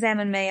midwife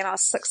examined me, and I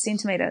was 6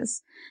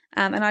 centimeters.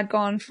 And I'd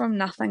gone from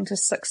nothing to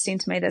 6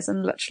 centimeters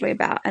in literally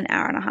about an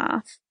hour and a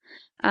half.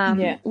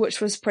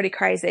 Which was pretty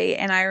crazy.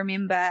 And I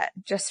remember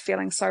just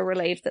feeling so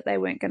relieved that they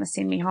weren't going to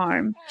send me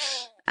home.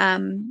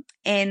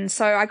 And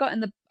so I got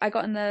in the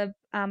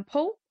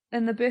pool,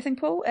 in the birthing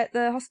pool at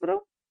the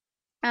hospital.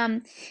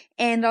 And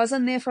I was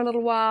in there for a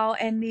little while,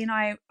 and then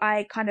I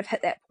kind of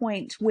hit that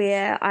point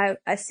where I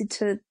said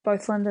to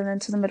both Lyndon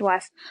and to the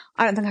midwife,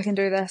 I don't think I can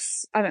do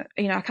this. I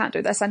can't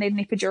do this. I need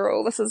an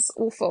epidural. This is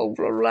awful,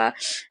 blah, blah, blah.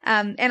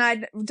 And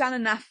I'd done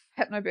enough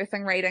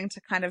hypnobirthing reading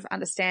to kind of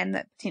understand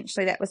that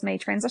potentially that was me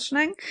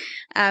transitioning.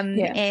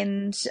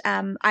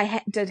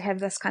 I did have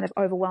this kind of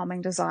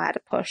overwhelming desire to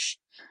push.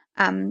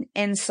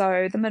 And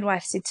so the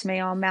midwife said to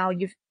me, "Oh, Mel,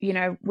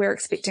 we're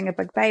expecting a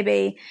big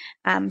baby.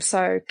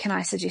 So can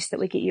I suggest that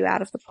we get you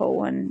out of the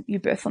pool and you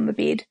birth on the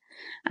bed?"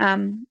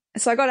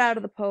 So I got out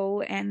of the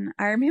pool, and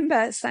I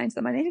remember saying to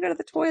them, "I need to go to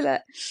the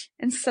toilet,"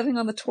 and sitting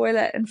on the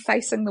toilet and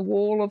facing the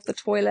wall of the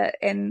toilet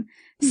and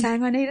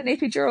saying, "I need an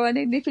epidural, I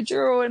need an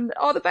epidural," and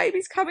 "Oh, the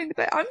baby's coming,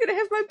 I'm going to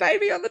have my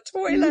baby on the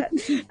toilet."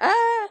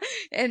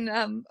 And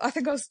I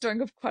think I was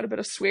doing quite a bit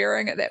of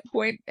swearing at that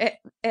point at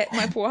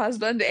my poor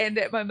husband and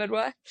at my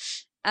midwife.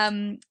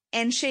 And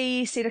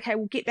she said, "Okay,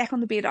 we'll get back on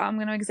the bed. I'm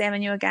going to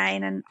examine you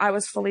again." And I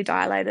was fully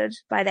dilated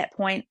by that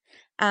point.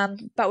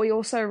 But we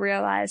also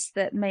realized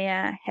that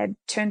Mia had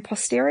turned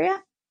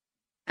posterior.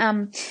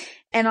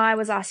 And I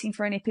was asking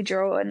for an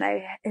epidural, and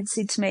they had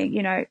said to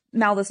me,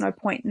 "Mel, there's no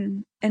point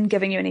in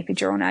giving you an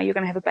epidural now. You're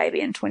going to have a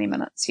baby in 20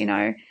 minutes,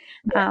 Yeah.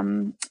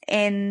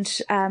 And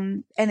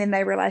then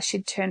they realized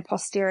she'd turned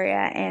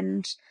posterior.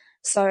 And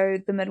so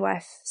the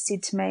midwife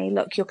said to me,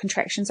 "Look, your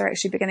contractions are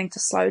actually beginning to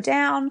slow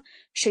down.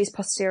 She's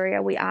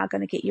posterior. We are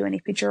going to get you an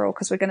epidural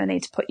because we're going to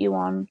need to put you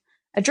on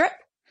a drip."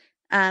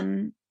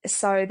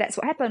 So that's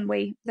what happened.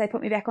 They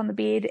put me back on the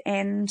bed,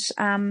 and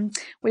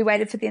we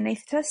waited for the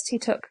anaesthetist. He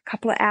took a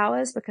couple of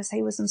hours because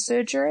he was in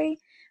surgery.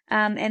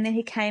 And then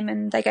he came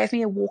and they gave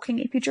me a walking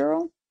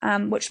epidural,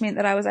 which meant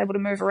that I was able to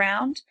move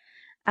around.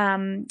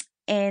 And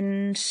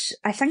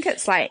I think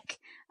it's like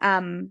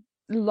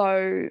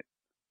low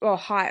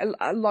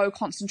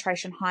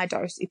concentration, high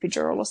dose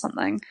epidural or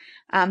something.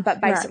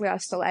 But basically I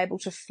was still able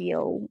to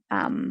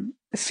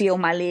feel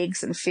my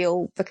legs and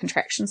feel the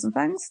contractions and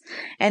things.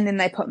 And then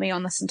they put me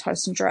on the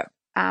Syntocin drip.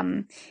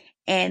 And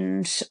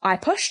I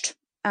pushed,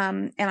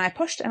 and I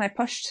pushed and I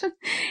pushed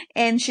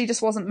and she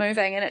just wasn't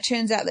moving. And it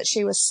turns out that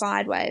she was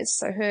sideways.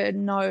 So her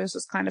nose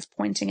was kind of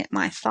pointing at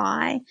my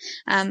thigh.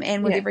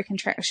 And with every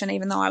contraction,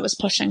 even though I was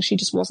pushing, she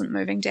just wasn't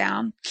moving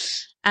down.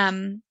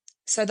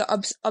 So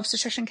the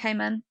obstetrician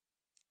came in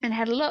and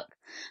had a look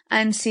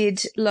and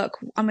said, "Look,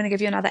 I'm going to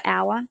give you another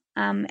hour.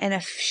 And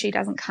if she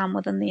doesn't come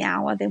within the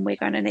hour, then we're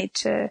going to need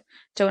to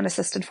do an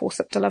assisted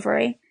forceps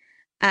delivery."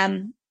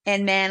 And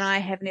man, I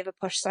have never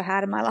pushed so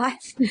hard in my life.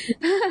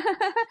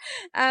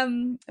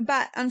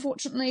 But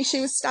unfortunately she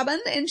was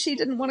stubborn and she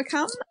didn't want to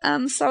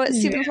come. So at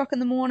 7 o'clock in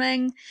the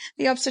morning,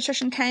 the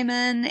obstetrician came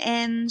in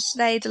and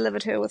they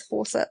delivered her with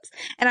forceps.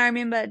 And I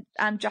remember,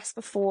 just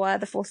before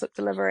the forceps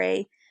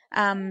delivery,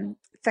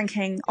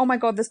 thinking, "Oh my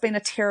God, there's been a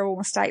terrible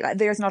mistake. Like,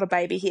 there's not a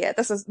baby here.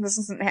 This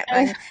isn't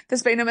happening.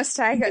 There's been a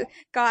mistake.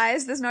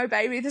 Guys, there's no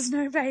baby. And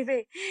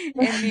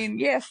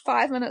then,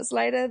 5 minutes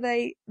later,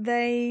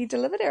 they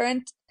delivered her.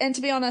 And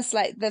to be honest,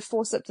 like, the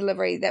forceps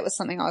delivery, that was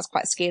something I was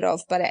quite scared of,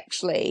 but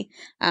actually,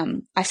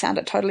 I found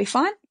it totally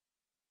fine.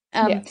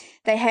 The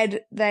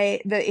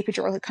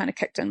epidural had kind of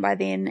kicked in by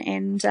then,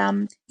 and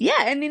and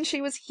then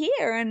she was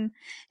here,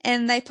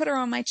 and they put her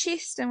on my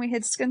chest, and we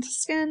had skin to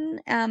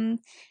skin,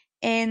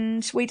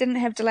 and we didn't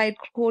have delayed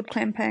cord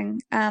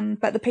clamping,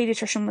 but the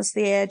pediatrician was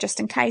there just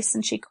in case,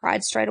 and she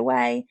cried straight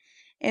away.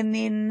 And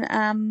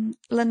then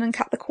Lyndon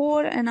cut the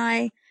cord, and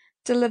I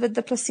delivered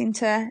the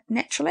placenta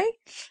naturally.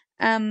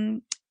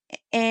 They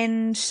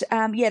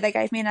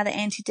gave me another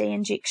anti-D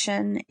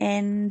injection,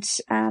 and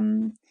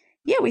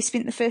we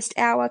spent the first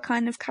hour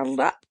kind of cuddled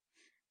up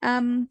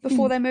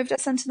before they moved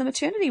us into the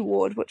maternity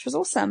ward, which was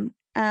awesome.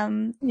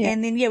 And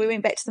then we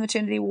went back to the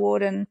maternity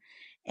ward, and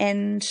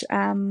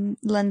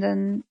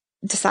Lyndon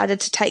decided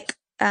to take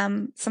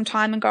some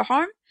time and go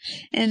home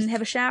and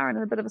have a shower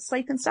and a bit of a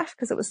sleep and stuff,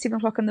 because it was 7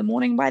 o'clock in the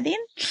morning by then.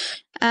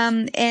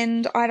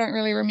 And I don't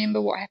really remember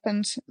what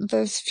happened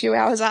those few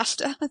hours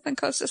after. I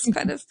think I was just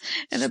kind of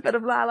in a bit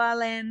of la la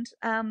land.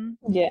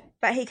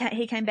 But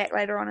he came back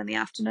later on in the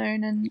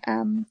afternoon,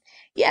 and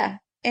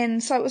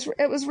and so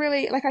it was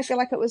really, like, I feel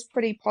like it was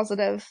pretty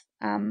positive.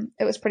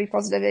 It was pretty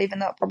positive, even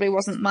though it probably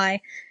wasn't my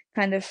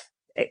kind of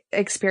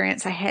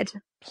experience I had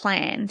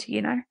planned,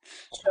 It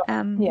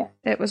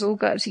was all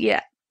good.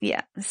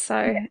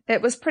 So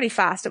it was pretty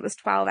fast. It was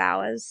 12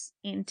 hours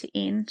end to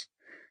end.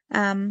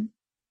 And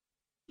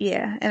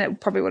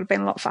it probably would have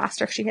been a lot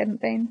faster if she hadn't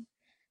been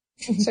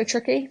so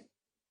tricky.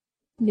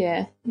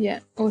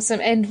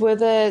 Awesome. And were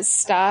the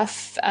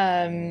staff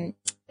in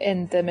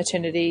the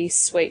maternity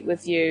suite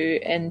with you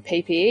in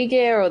PPE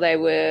gear, or they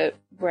were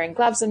wearing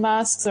gloves and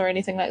masks or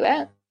anything like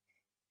that?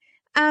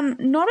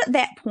 Not at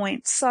that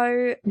point.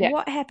 So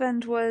what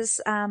happened was,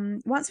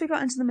 once we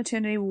got into the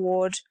maternity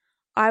ward,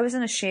 I was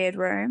in a shared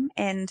room,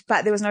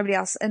 but there was nobody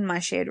else in my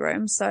shared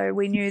room. So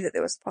we knew that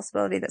there was a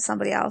possibility that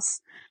somebody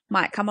else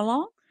might come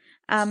along.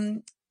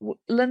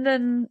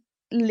 Lyndon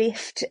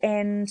left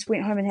and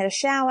went home and had a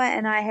shower,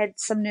 and I had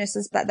some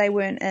nurses, but they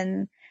weren't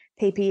in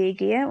PPE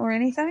gear or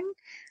anything.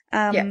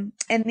 And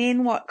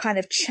then what kind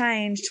of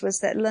changed was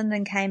that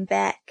Lyndon came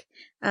back,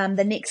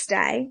 the next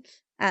day.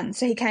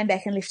 So he came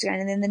back and left again.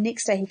 And then the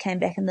next day he came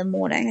back in the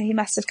morning. He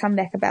must have come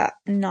back about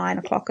 9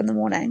 o'clock in the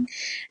morning.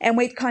 And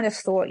we'd kind of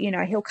thought,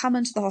 he'll come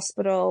into the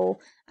hospital,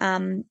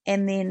 and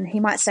then he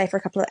might stay for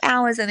a couple of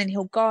hours, and then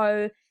he'll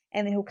go,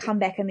 and then he'll come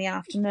back in the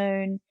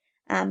afternoon.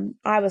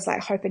 I was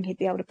like hoping he'd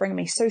be able to bring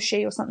me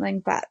sushi or something,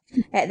 but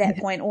at that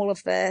point, all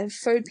of the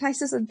food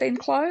places had been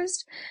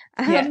closed.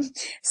 And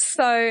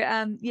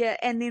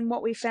then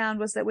what we found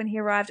was that when he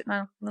arrived at 9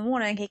 in the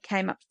morning, he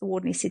came up to the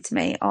ward and he said to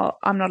me, "Oh,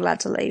 I'm not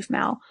allowed to leave,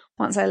 Mel.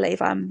 Once I leave,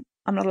 I'm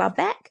not allowed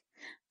back."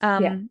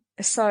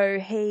 So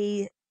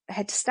he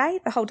had to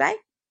stay the whole day.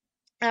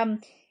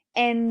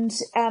 And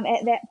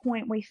at that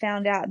point, we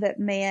found out that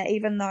Mia,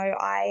 even though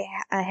I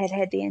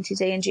had the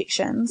anti-D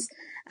injections,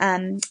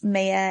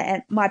 Mia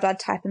and my blood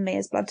type and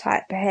Mia's blood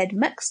type had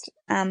mixed.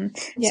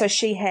 So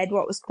she had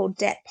what was called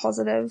DAT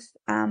positive,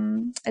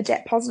 a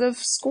DAT positive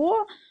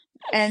score,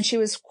 and she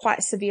was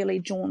quite severely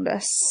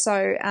jaundiced.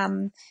 So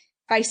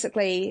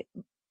basically,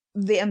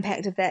 the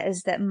impact of that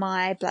is that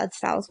my blood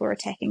cells were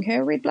attacking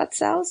her red blood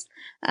cells,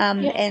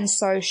 and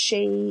so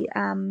she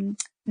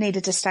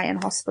needed to stay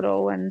in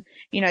hospital, and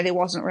there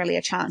wasn't really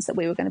a chance that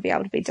we were going to be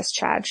able to be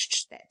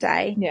discharged that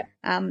day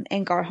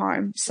and go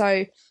home.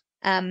 So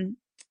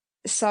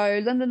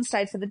Lyndon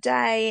stayed for the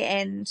day,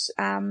 and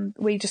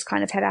we just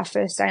kind of had our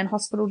first day in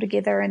hospital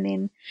together. And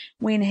then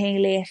when he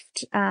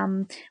left,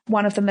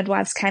 one of the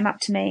midwives came up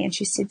to me and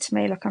she said to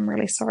me, "Look, I'm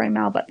really sorry,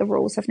 Mel, but the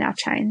rules have now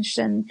changed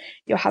and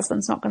your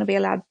husband's not going to be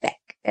allowed back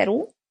at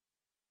all.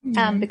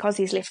 Because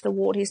he's left the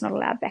ward, he's not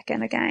allowed back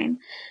in again."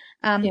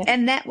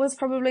 And that was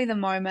probably the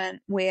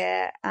moment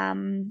where,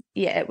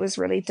 it was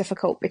really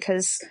difficult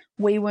because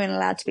we weren't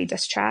allowed to be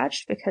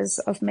discharged because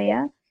of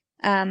Mia.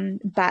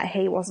 But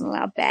he wasn't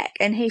allowed back,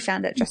 and he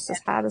found it just as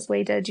hard as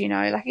we did,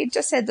 like he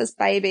just had this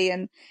baby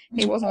and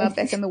he wasn't allowed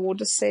back in the ward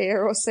to see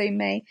her or see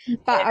me.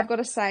 But I've got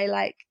to say,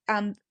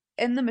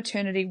 in the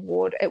maternity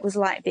ward, it was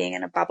like being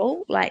in a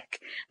bubble.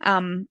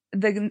 The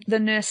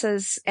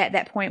nurses at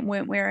that point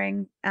weren't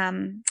wearing,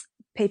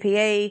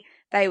 PPE.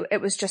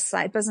 It was just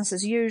like business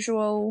as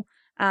usual.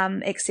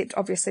 Except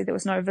obviously there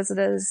was no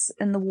visitors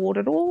in the ward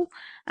at all.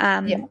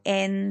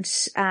 And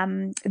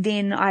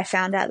then I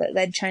found out that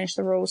they'd changed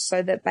the rules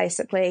so that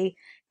basically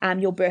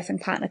your birthing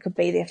partner could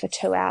be there for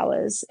 2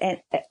 hours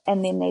and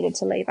then needed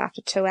to leave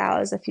after 2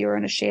 hours if you were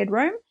in a shared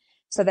room.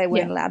 So they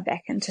weren't allowed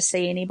back in to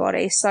see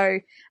anybody. So,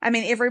 I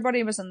mean,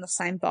 everybody was in the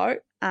same boat.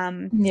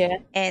 And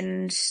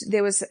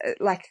there was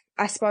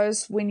I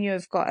suppose when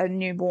you've got a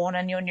newborn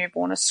and your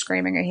newborn is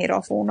screaming her head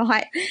off all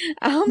night,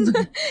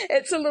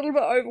 it's a little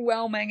bit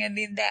overwhelming, and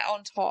then that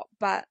on top.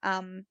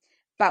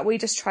 But we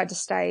just tried to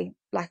stay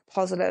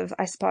positive,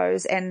 I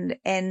suppose. And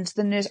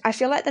I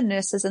feel like the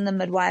nurses and the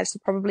midwives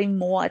were probably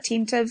more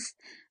attentive.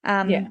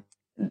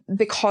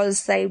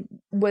 Because they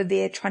were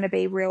there trying to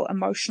be real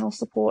emotional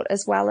support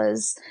as well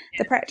as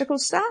the practical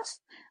stuff.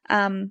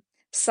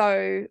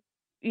 So,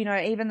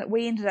 even that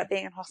we ended up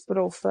being in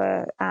hospital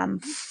for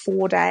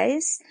 4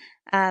 days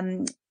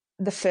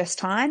the first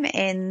time,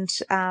 and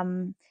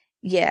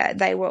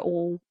they were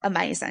all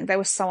amazing. They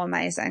were so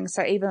amazing.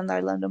 So even though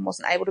Lyndon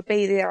wasn't able to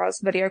be there, I was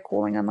video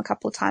calling him a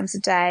couple of times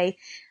a day.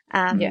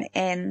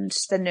 And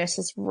the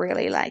nurses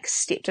really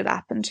stepped it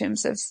up in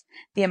terms of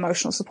the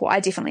emotional support.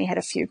 I definitely had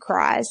a few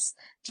cries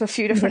to a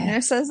few different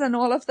nurses, and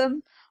all of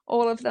them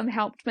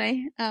helped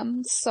me.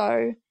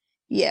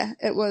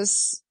 It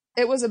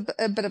was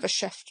a bit of a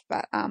shift,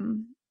 but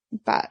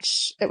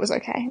it was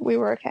okay. We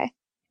were okay.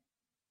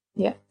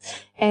 Yeah.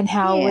 And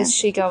how was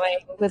she going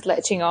with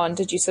latching on?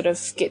 Did you sort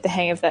of get the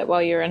hang of that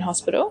while you were in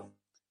hospital?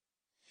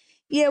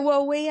 Yeah,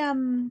 well, we,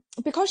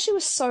 because she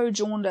was so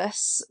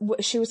jaundiced,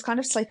 she was kind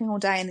of sleeping all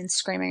day and then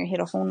screaming her head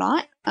off all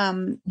night.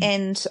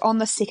 And on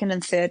the second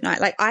and third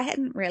night, I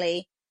hadn't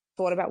really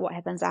thought about what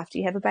happens after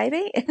you have a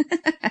baby.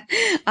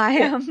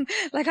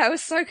 I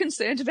was so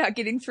concerned about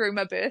getting through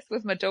my birth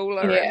with my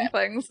doula and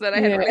things that I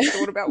hadn't really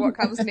thought about what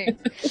comes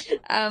next.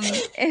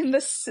 And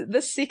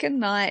the second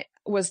night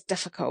was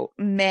difficult.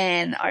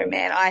 Man, oh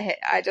man,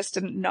 I just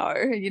didn't know,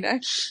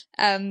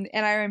 and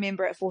I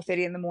remember at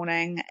 4:30 in the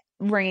morning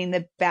ringing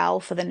the bell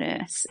for the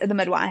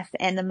midwife,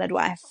 and the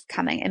midwife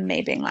coming and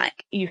me being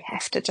like, "You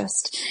have to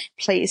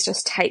please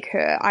just take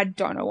her. I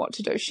don't know what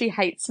to do. She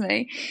hates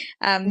me."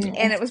 And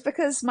it was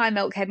because my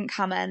milk hadn't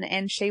come in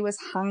and she was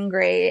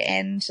hungry,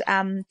 and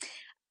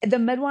the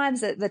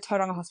midwives at the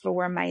Tauranga Hospital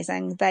were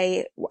amazing.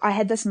 I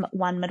had this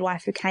one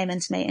midwife who came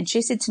into me and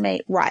she said to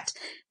me, "Right,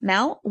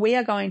 Mel, we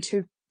are going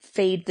to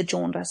feed the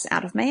jaundice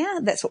out of Mia.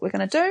 That's what we're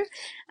going to do."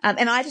 And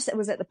it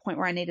was at the point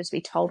where I needed to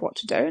be told what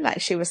to do.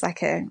 She was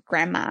like a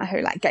grandma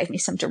who gave me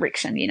some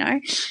direction,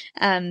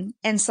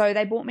 and so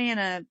they brought me in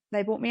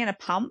a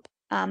pump,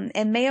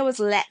 and Mia was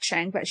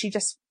latching, but she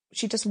just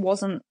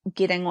wasn't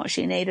getting what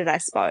she needed, I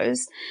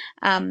suppose.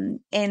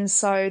 And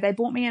so they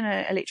brought me in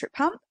an electric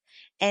pump,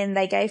 and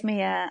they gave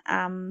me a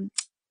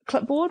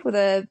clipboard with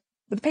a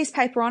piece of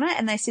paper on it,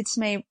 and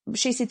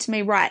she said to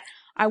me, "Right,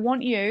 I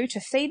want you to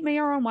feed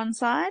Mia on one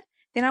side,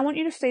 then I want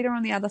you to feed her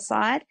on the other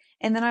side,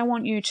 and then I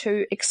want you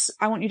to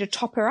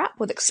top her up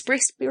with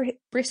express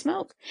breast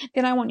milk.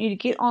 Then I want you to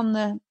get on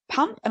the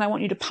pump, and I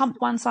want you to pump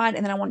one side,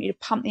 and then I want you to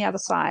pump the other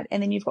side.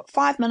 And then you've got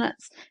 5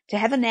 minutes to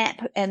have a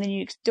nap, and then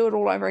you do it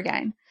all over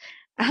again.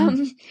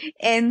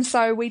 And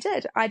so we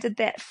did. I did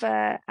that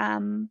for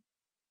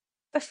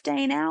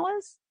 15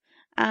 hours.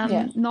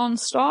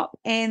 Non-stop,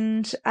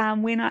 and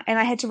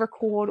I had to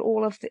record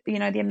all of the,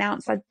 the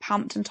amounts I'd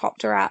pumped and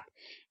topped her up.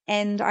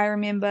 And I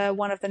remember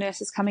one of the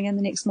nurses coming in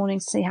the next morning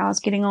to see how I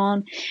was getting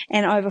on,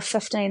 and over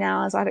 15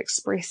 hours I'd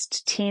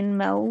expressed 10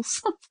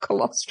 mils of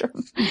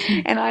colostrum.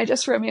 And I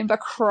just remember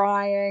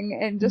crying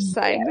and just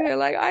saying to her,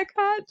 like, I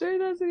can't do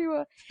this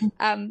anymore.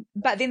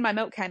 But then my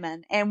milk came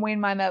in, and when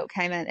my milk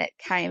came in, it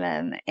came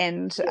in,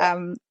 and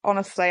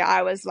honestly,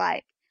 I was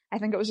like, I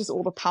think it was just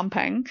all the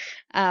pumping.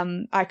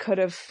 I could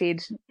have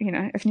fed,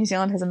 if New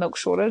Zealand has a milk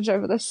shortage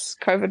over this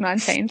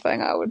COVID-19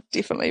 thing, I would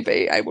definitely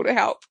be able to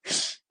help.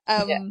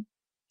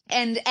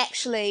 And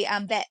actually,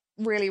 that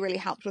really, really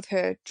helped with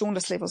her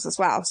jaundice levels as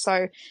well.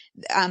 So,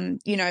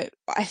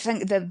 I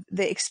think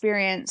the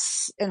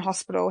experience in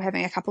hospital,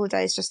 having a couple of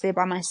days just there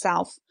by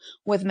myself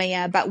with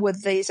Mia, but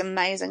with these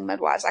amazing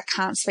midwives, I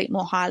can't speak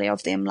more highly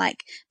of them.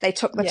 Like, they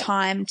took the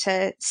time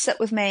to sit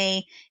with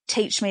me,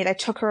 teach me. They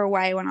took her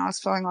away when I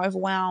was feeling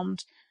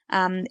overwhelmed.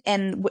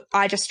 And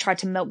I just tried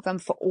to milk them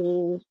for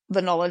all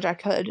the knowledge I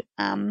could.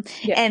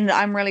 And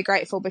I'm really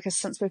grateful because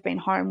since we've been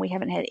home, we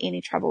haven't had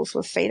any troubles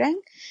with feeding.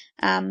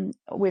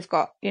 We've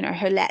got,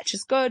 her latch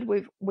is good.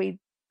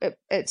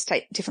 It's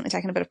definitely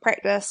taken a bit of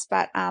practice,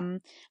 but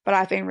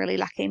I've been really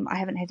lucky. I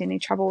haven't had any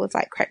trouble with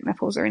like cracked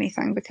nipples or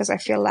anything, because I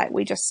feel like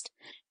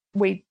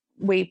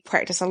we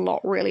practice a lot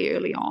really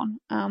early on.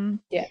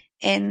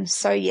 And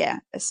so,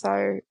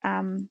 the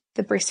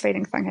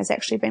breastfeeding thing has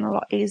actually been a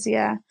lot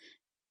easier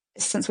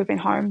since we've been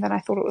home than I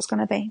thought it was going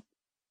to be.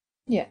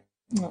 Yeah.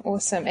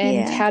 Awesome.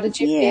 And how did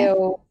you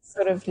feel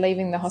sort of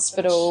leaving the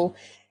hospital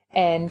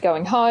and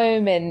going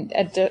home and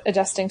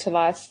adjusting to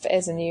life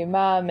as a new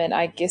mum, and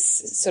I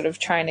guess sort of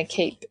trying to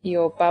keep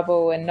your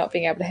bubble and not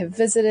being able to have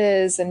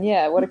visitors, and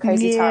what a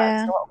crazy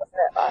time. So what was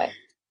that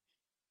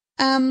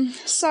like?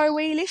 So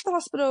we left the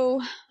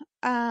hospital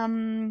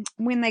when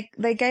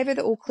they gave her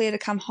the all clear to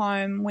come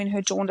home, when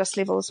her jaundice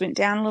levels went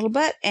down a little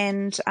bit,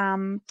 and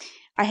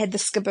I had the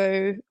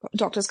SCBU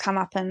doctors come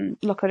up and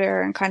look at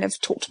her and kind of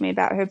talk to me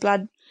about her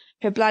blood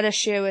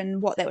issue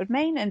and what that would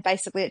mean. And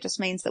basically it just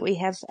means that we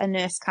have a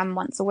nurse come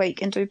once a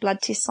week and do blood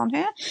tests on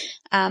her.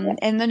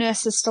 And the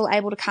nurse is still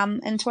able to come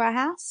into our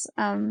house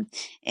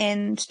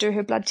and do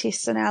her blood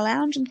tests in our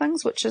lounge and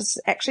things, which has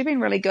actually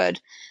been really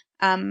good.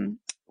 When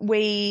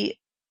we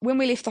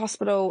left the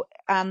hospital,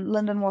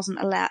 Lyndon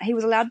wasn't allowed. He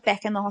was allowed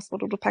back in the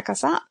hospital to pick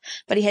us up,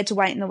 but he had to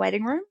wait in the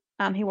waiting room.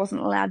 He wasn't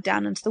allowed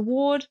down into the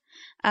ward.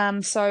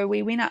 So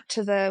we went up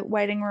to the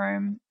waiting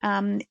room,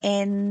 and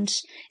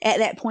at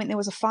that point there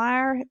was a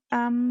fire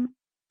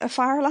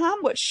alarm,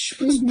 which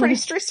was pretty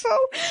stressful.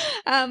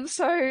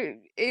 So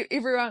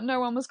no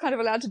one was kind of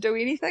allowed to do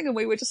anything, and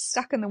we were just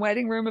stuck in the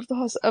waiting room of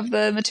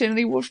the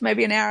maternity ward for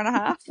maybe an hour and a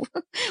half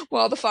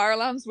while the fire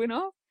alarms went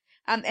off.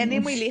 And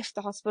then we left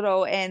the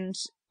hospital, and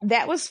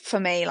that was for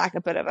me like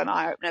a bit of an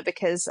eye-opener,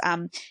 because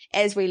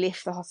as we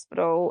left the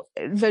hospital,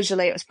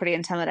 visually it was pretty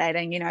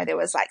intimidating. There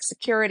was like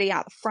security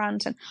out the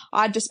front, and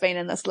I'd just been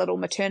in this little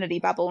maternity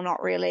bubble,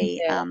 not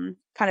really kind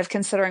of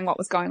considering what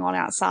was going on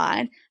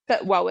outside.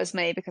 But woe was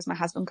me, because my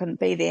husband couldn't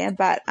be there.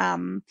 But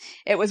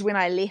it was when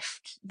I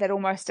left that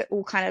almost it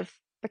all kind of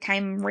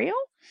became real.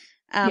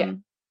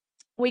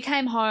 We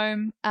came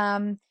home,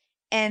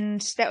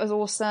 and that was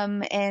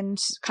awesome, and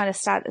kind of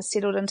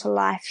settled into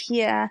life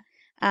here.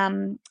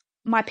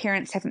 My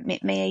parents haven't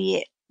met Mia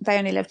yet. They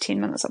only live 10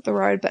 minutes up the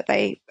road, but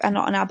they are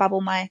not in our bubble.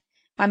 My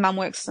mum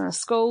works in a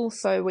school,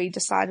 so we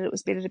decided it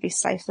was better to be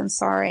safe than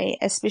sorry,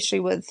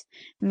 especially with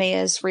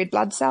Mia's red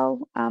blood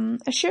cell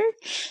issue.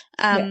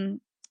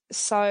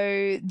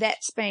 So that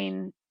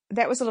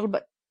was a little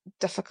bit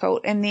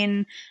difficult. And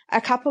then a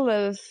couple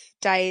of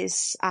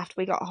days after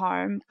we got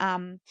home,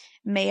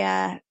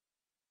 Mia,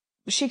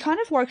 she kind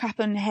of woke up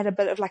and had a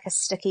bit of like a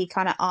sticky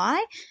kind of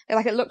eye.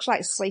 Like it looked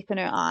like sleep in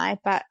her eye.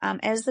 But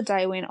as the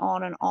day went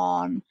on and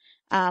on,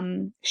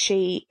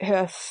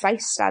 her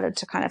face started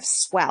to kind of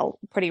swell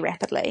pretty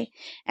rapidly.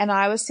 And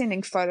I was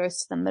sending photos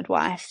to the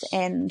midwife,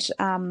 and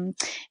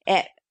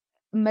at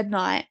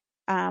midnight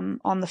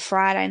on the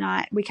Friday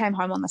night, we came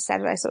home on the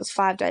Saturday, so it was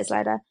 5 days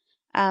later.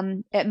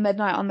 At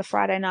midnight on the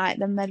Friday night,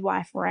 the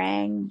midwife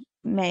rang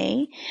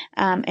me,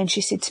 and she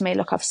said to me,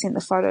 look, I've sent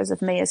the photos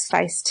of Mia's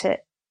face to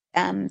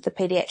the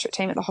pediatric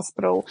team at the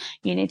hospital.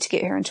 You need to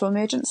get her into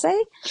emergency.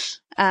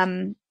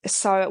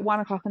 So at 1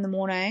 o'clock in the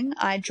morning,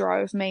 I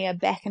drove Mia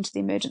back into the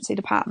emergency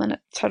department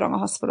at Tauranga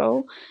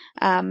Hospital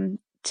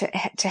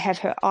to have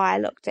her eye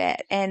looked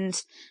at.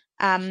 And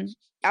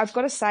I've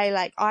got to say,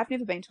 like, I've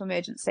never been to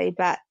emergency,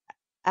 but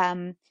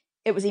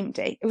it was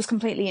empty. It was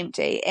completely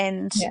empty,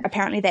 and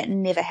apparently that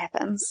never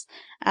happens.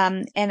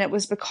 And it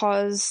was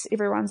because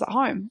everyone's at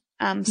home.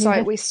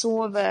 So we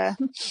saw the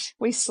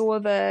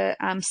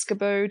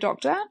SCBU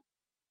doctor,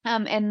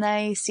 And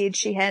they said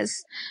she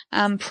has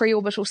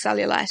preorbital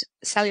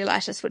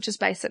cellulitis, which is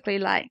basically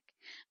like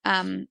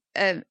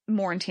a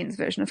more intense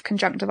version of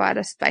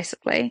conjunctivitis,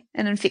 basically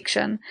an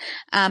infection.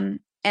 And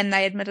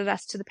they admitted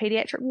us to the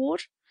pediatric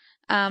ward.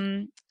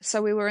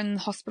 So we were in the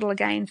hospital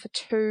again for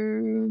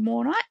 2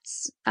 more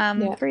nights,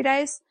 3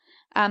 days.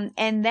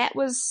 And that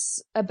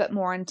was a bit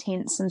more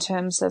intense in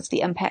terms of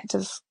the impact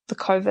of the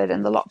COVID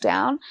and the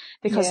lockdown,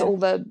 because all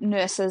the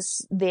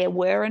nurses there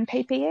were in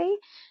PPE.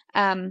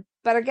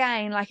 But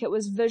again, like, it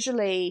was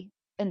visually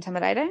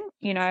intimidating.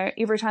 You know,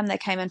 every time they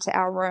came into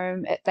our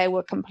room, they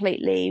were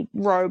completely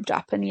robed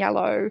up in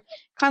yellow,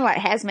 kind of like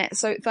hazmat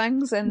suit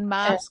things and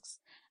masks.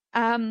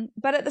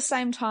 But at the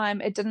same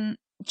time, it didn't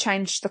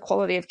change the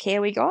quality of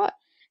care we got.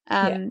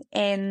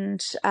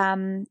 And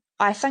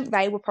I think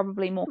they were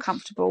probably more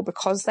comfortable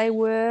because they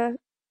were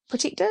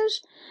protected.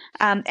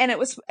 And it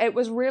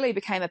was really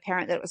became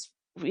apparent that it was,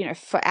 you know,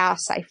 for our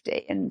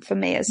safety and for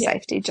Mia's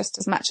safety just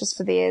as much as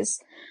for theirs.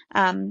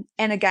 And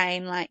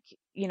again, like,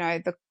 you know,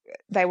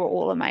 they were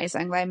all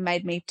amazing. They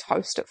made me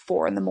toast at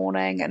 4 a.m.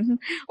 and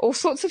all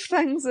sorts of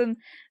things,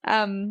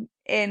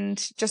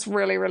 and just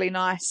really, really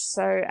nice.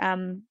 So,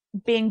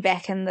 being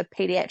back in the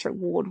pediatric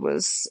ward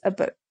was a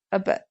bit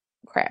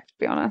crap, to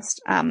be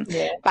honest.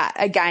 But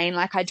again,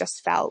 like, I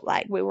just felt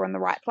like we were in the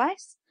right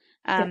place.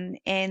 And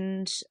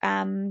then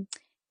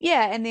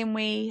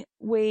we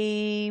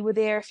were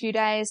there a few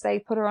days. They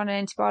put her on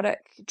an antibiotic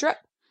drip.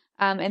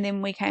 And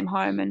then we came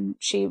home and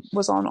she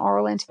was on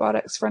oral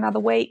antibiotics for another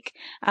week.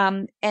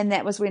 And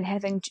that was when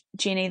having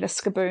Jenny, the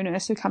Skaboo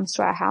nurse who comes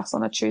to our house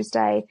on a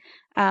Tuesday,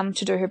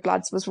 to do her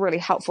bloods, was really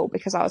helpful,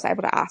 because I was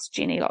able to ask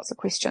Jenny lots of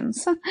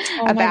questions oh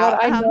about, my God,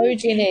 I know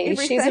Jenny.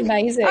 Everything. She's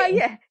amazing. Oh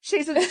yeah,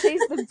 she's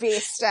the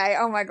best.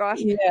 Oh my gosh.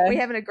 Yeah. We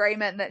have an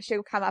agreement that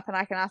she'll come up and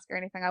I can ask her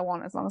anything I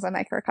want as long as I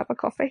make her a cup of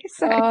coffee.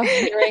 So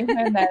hearing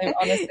her name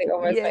honestly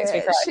almost makes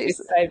me cry. She's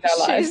saved our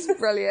lives. She's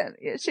brilliant.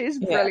 Yeah, she's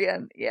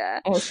brilliant.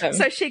 Yeah. Awesome.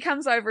 So she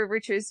comes over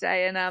every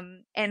Tuesday,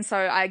 and so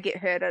I get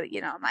her to,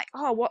 you know, I'm like,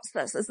 oh, what's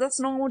this? Is this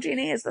normal,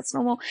 Jenny? Is this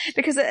normal?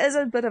 Because it is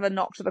a bit of a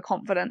knock to the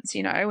confidence,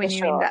 you know, when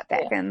you end up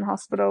back in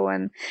hospital,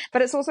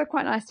 but it's also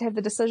quite nice to have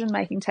the decision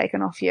making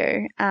taken off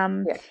you.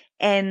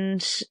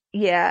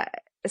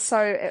 So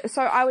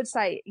I would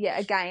say,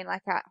 again,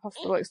 like, our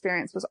hospital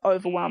experience was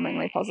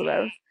overwhelmingly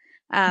positive.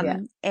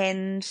 And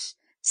then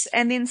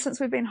since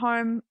we've been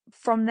home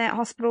from that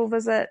hospital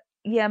visit,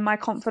 my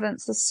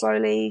confidence has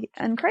slowly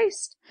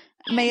increased.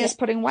 Mia's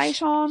putting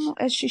weight on,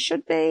 as she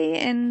should be,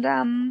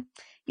 and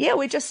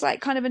we're just like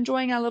kind of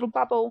enjoying our little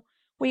bubble.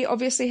 We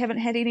obviously haven't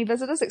had any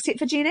visitors except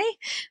for Jenny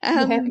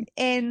and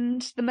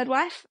the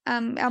midwife.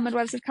 Our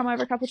midwives have come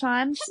over a couple of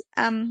times,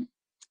 and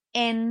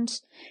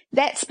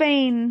that's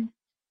been.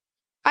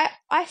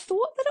 I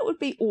thought that it would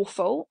be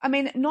awful. I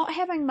mean, not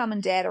having mum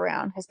and dad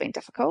around has been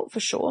difficult for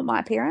sure.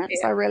 My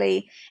parents, I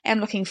really am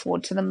looking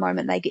forward to the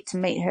moment they get to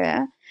meet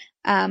her.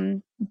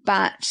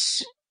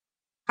 But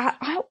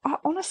I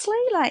honestly,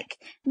 like,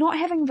 not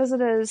having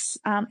visitors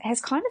has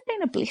kind of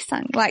been a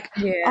blessing. Like,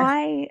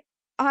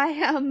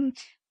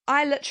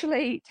 I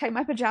literally take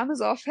my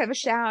pajamas off, have a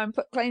shower, and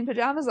put clean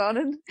pajamas on,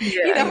 and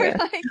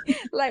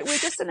like we're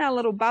just in our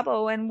little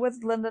bubble. And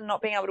with Lyndon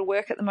not being able to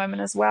work at the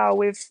moment as well,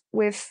 we've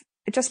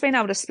just been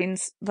able to spend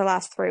the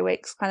last 3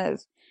 weeks kind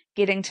of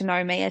getting to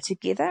know Mia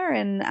together,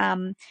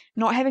 and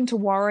not having to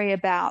worry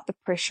about the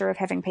pressure of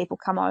having people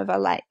come over.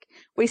 Like,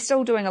 we're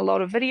still doing a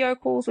lot of video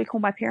calls. We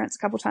call my parents a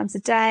couple of times a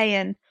day,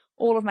 and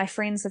all of my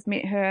friends have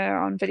met her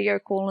on video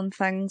call and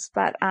things.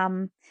 But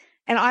and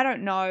I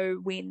don't know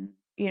when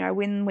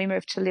we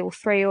move to level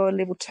 3 or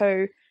level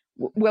 2,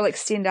 we'll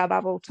extend our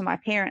bubble to my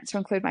parents, to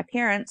include my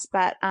parents.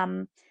 But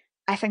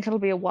I think it'll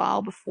be a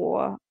while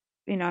before,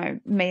 you know,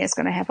 Mia's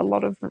going to have a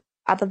lot of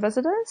other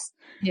visitors.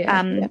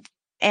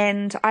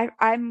 And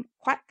I'm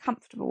quite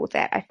comfortable with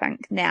that, I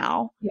think,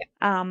 now.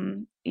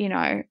 You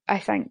know, I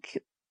think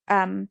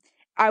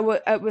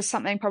it was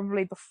something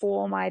probably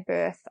before my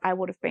birth I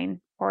would have been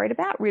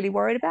really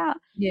worried about.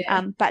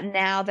 But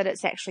now that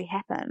it's actually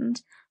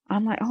happened,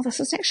 I'm like, oh, this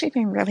has actually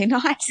been really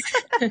nice.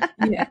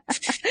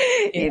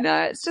 You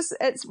know, it's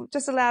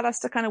just allowed us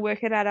to kind of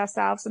work it out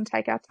ourselves and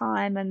take our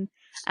time. And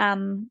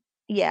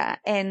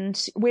and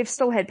we've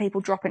still had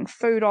people dropping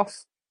food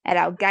off at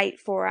our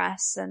gate for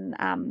us, and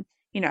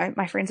you know,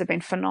 my friends have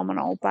been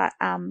phenomenal. But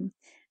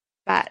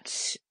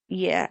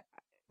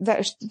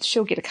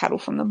she'll get a cuddle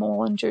from them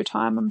all in due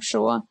time, I'm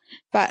sure.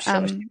 But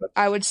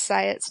I would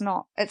say it's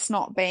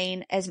not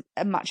been as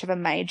much of a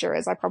major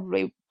as I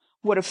probably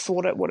would have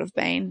thought it would have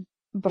been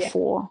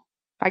before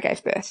I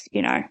gave birth,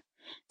 you know.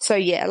 So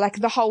like,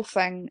 the whole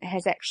thing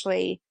has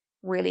actually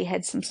really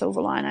had some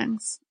silver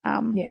linings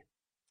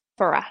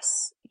for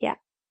us.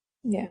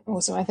 Yeah,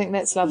 awesome. I think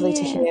that's lovely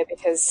to hear,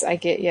 because I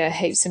get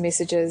heaps of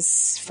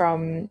messages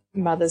from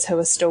mothers who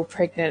are still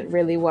pregnant,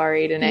 really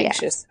worried and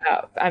anxious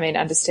about, I mean,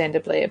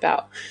 understandably,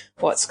 about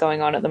what's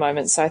going on at the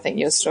moment. So I think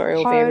your story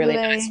will be a really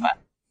nice one.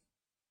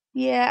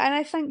 Yeah, and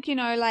I think, you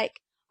know,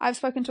 like, I've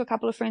spoken to a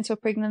couple of friends who are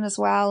pregnant as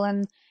well,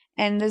 and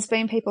there's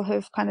been people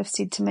who've kind of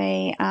said to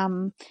me,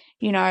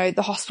 you know,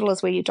 the hospital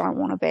is where you don't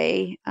want to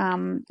be.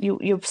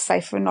 You're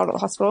safer not at the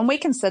hospital. And we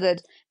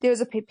considered, there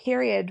was a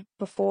period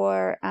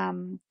before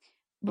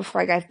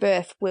I gave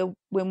birth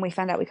when we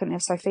found out we couldn't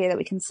have Sophia, that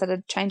we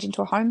considered changing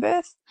to a home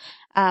birth.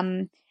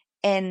 And,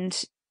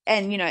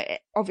 you know,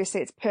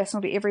 obviously it's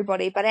personal to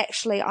everybody, but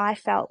actually I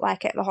felt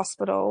like at the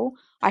hospital,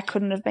 I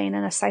couldn't have been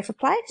in a safer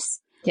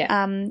place.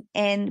 Yeah.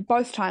 And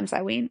both times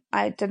I went,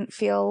 I didn't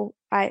feel,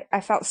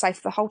 I felt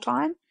safe the whole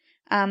time.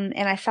 And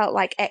I felt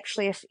like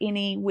actually if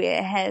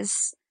anywhere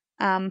has,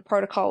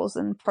 protocols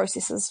and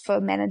processes for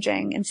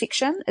managing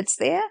infection, it's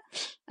there.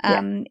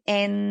 And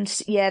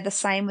the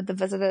same with the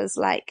visitors,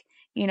 like,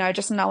 you know,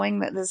 just knowing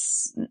that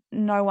there's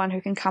no one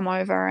who can come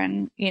over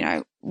and, you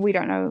know, we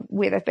don't know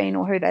where they've been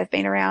or who they've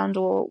been around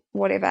or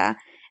whatever.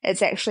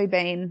 It's actually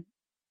been,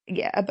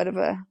 a bit of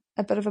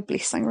a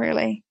blessing,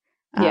 really.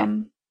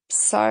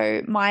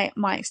 So my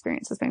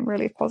experience has been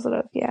really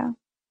positive. Yeah.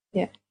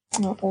 Yeah.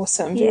 Oh,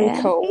 awesome.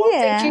 Very cool. Well,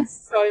 thank you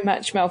so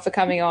much, Mel, for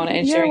coming on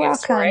and sharing your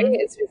story.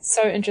 It's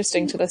so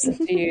interesting to listen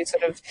to you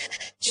sort of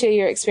share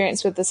your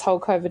experience with this whole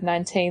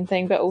COVID-19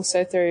 thing, but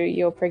also through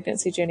your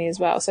pregnancy journey as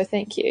well. So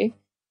thank you.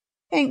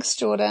 Thanks,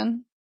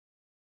 Jordan.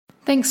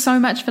 Thanks so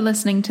much for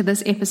listening to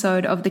this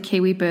episode of the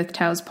Kiwi Birth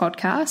Tales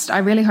podcast. I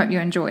really hope you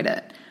enjoyed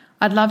it.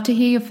 I'd love to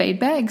hear your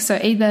feedback, so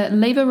either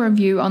leave a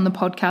review on the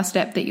podcast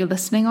app that you're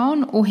listening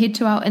on or head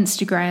to our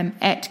Instagram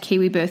at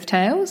Kiwi Birth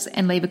Tales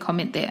and leave a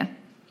comment there.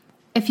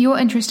 If you're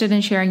interested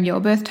in sharing your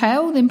birth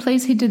tale, then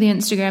please head to the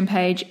Instagram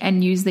page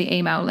and use the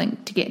email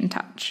link to get in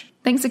touch.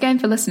 Thanks again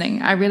for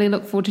listening. I really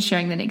look forward to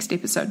sharing the next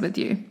episode with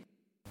you.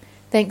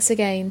 Thanks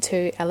again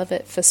to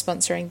Elevate for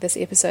sponsoring this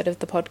episode of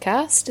the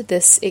podcast.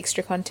 This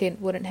extra content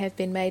wouldn't have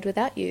been made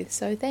without you,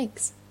 so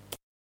thanks.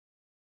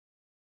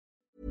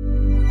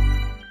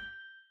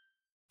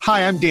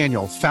 Hi, I'm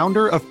Daniel,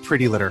 founder of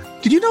Pretty Litter.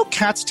 Did you know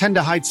cats tend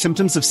to hide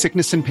symptoms of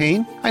sickness and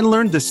pain? I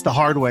learned this the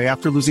hard way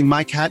after losing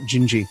my cat,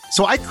 Gingy.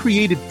 So I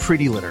created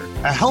Pretty Litter,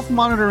 a health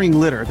monitoring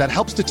litter that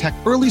helps detect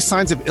early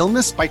signs of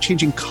illness by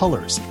changing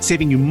colors,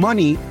 saving you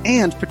money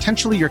and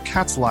potentially your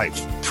cat's life.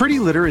 Pretty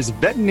Litter is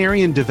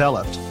veterinarian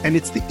developed, and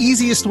it's the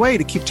easiest way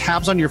to keep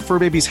tabs on your fur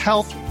baby's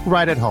health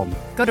right at home.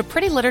 Go to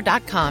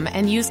prettylitter.com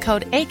and use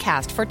code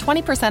ACAST for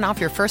 20% off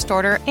your first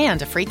order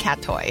and a free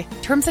cat toy.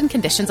 Terms and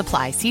conditions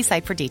apply. See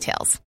site for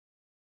details.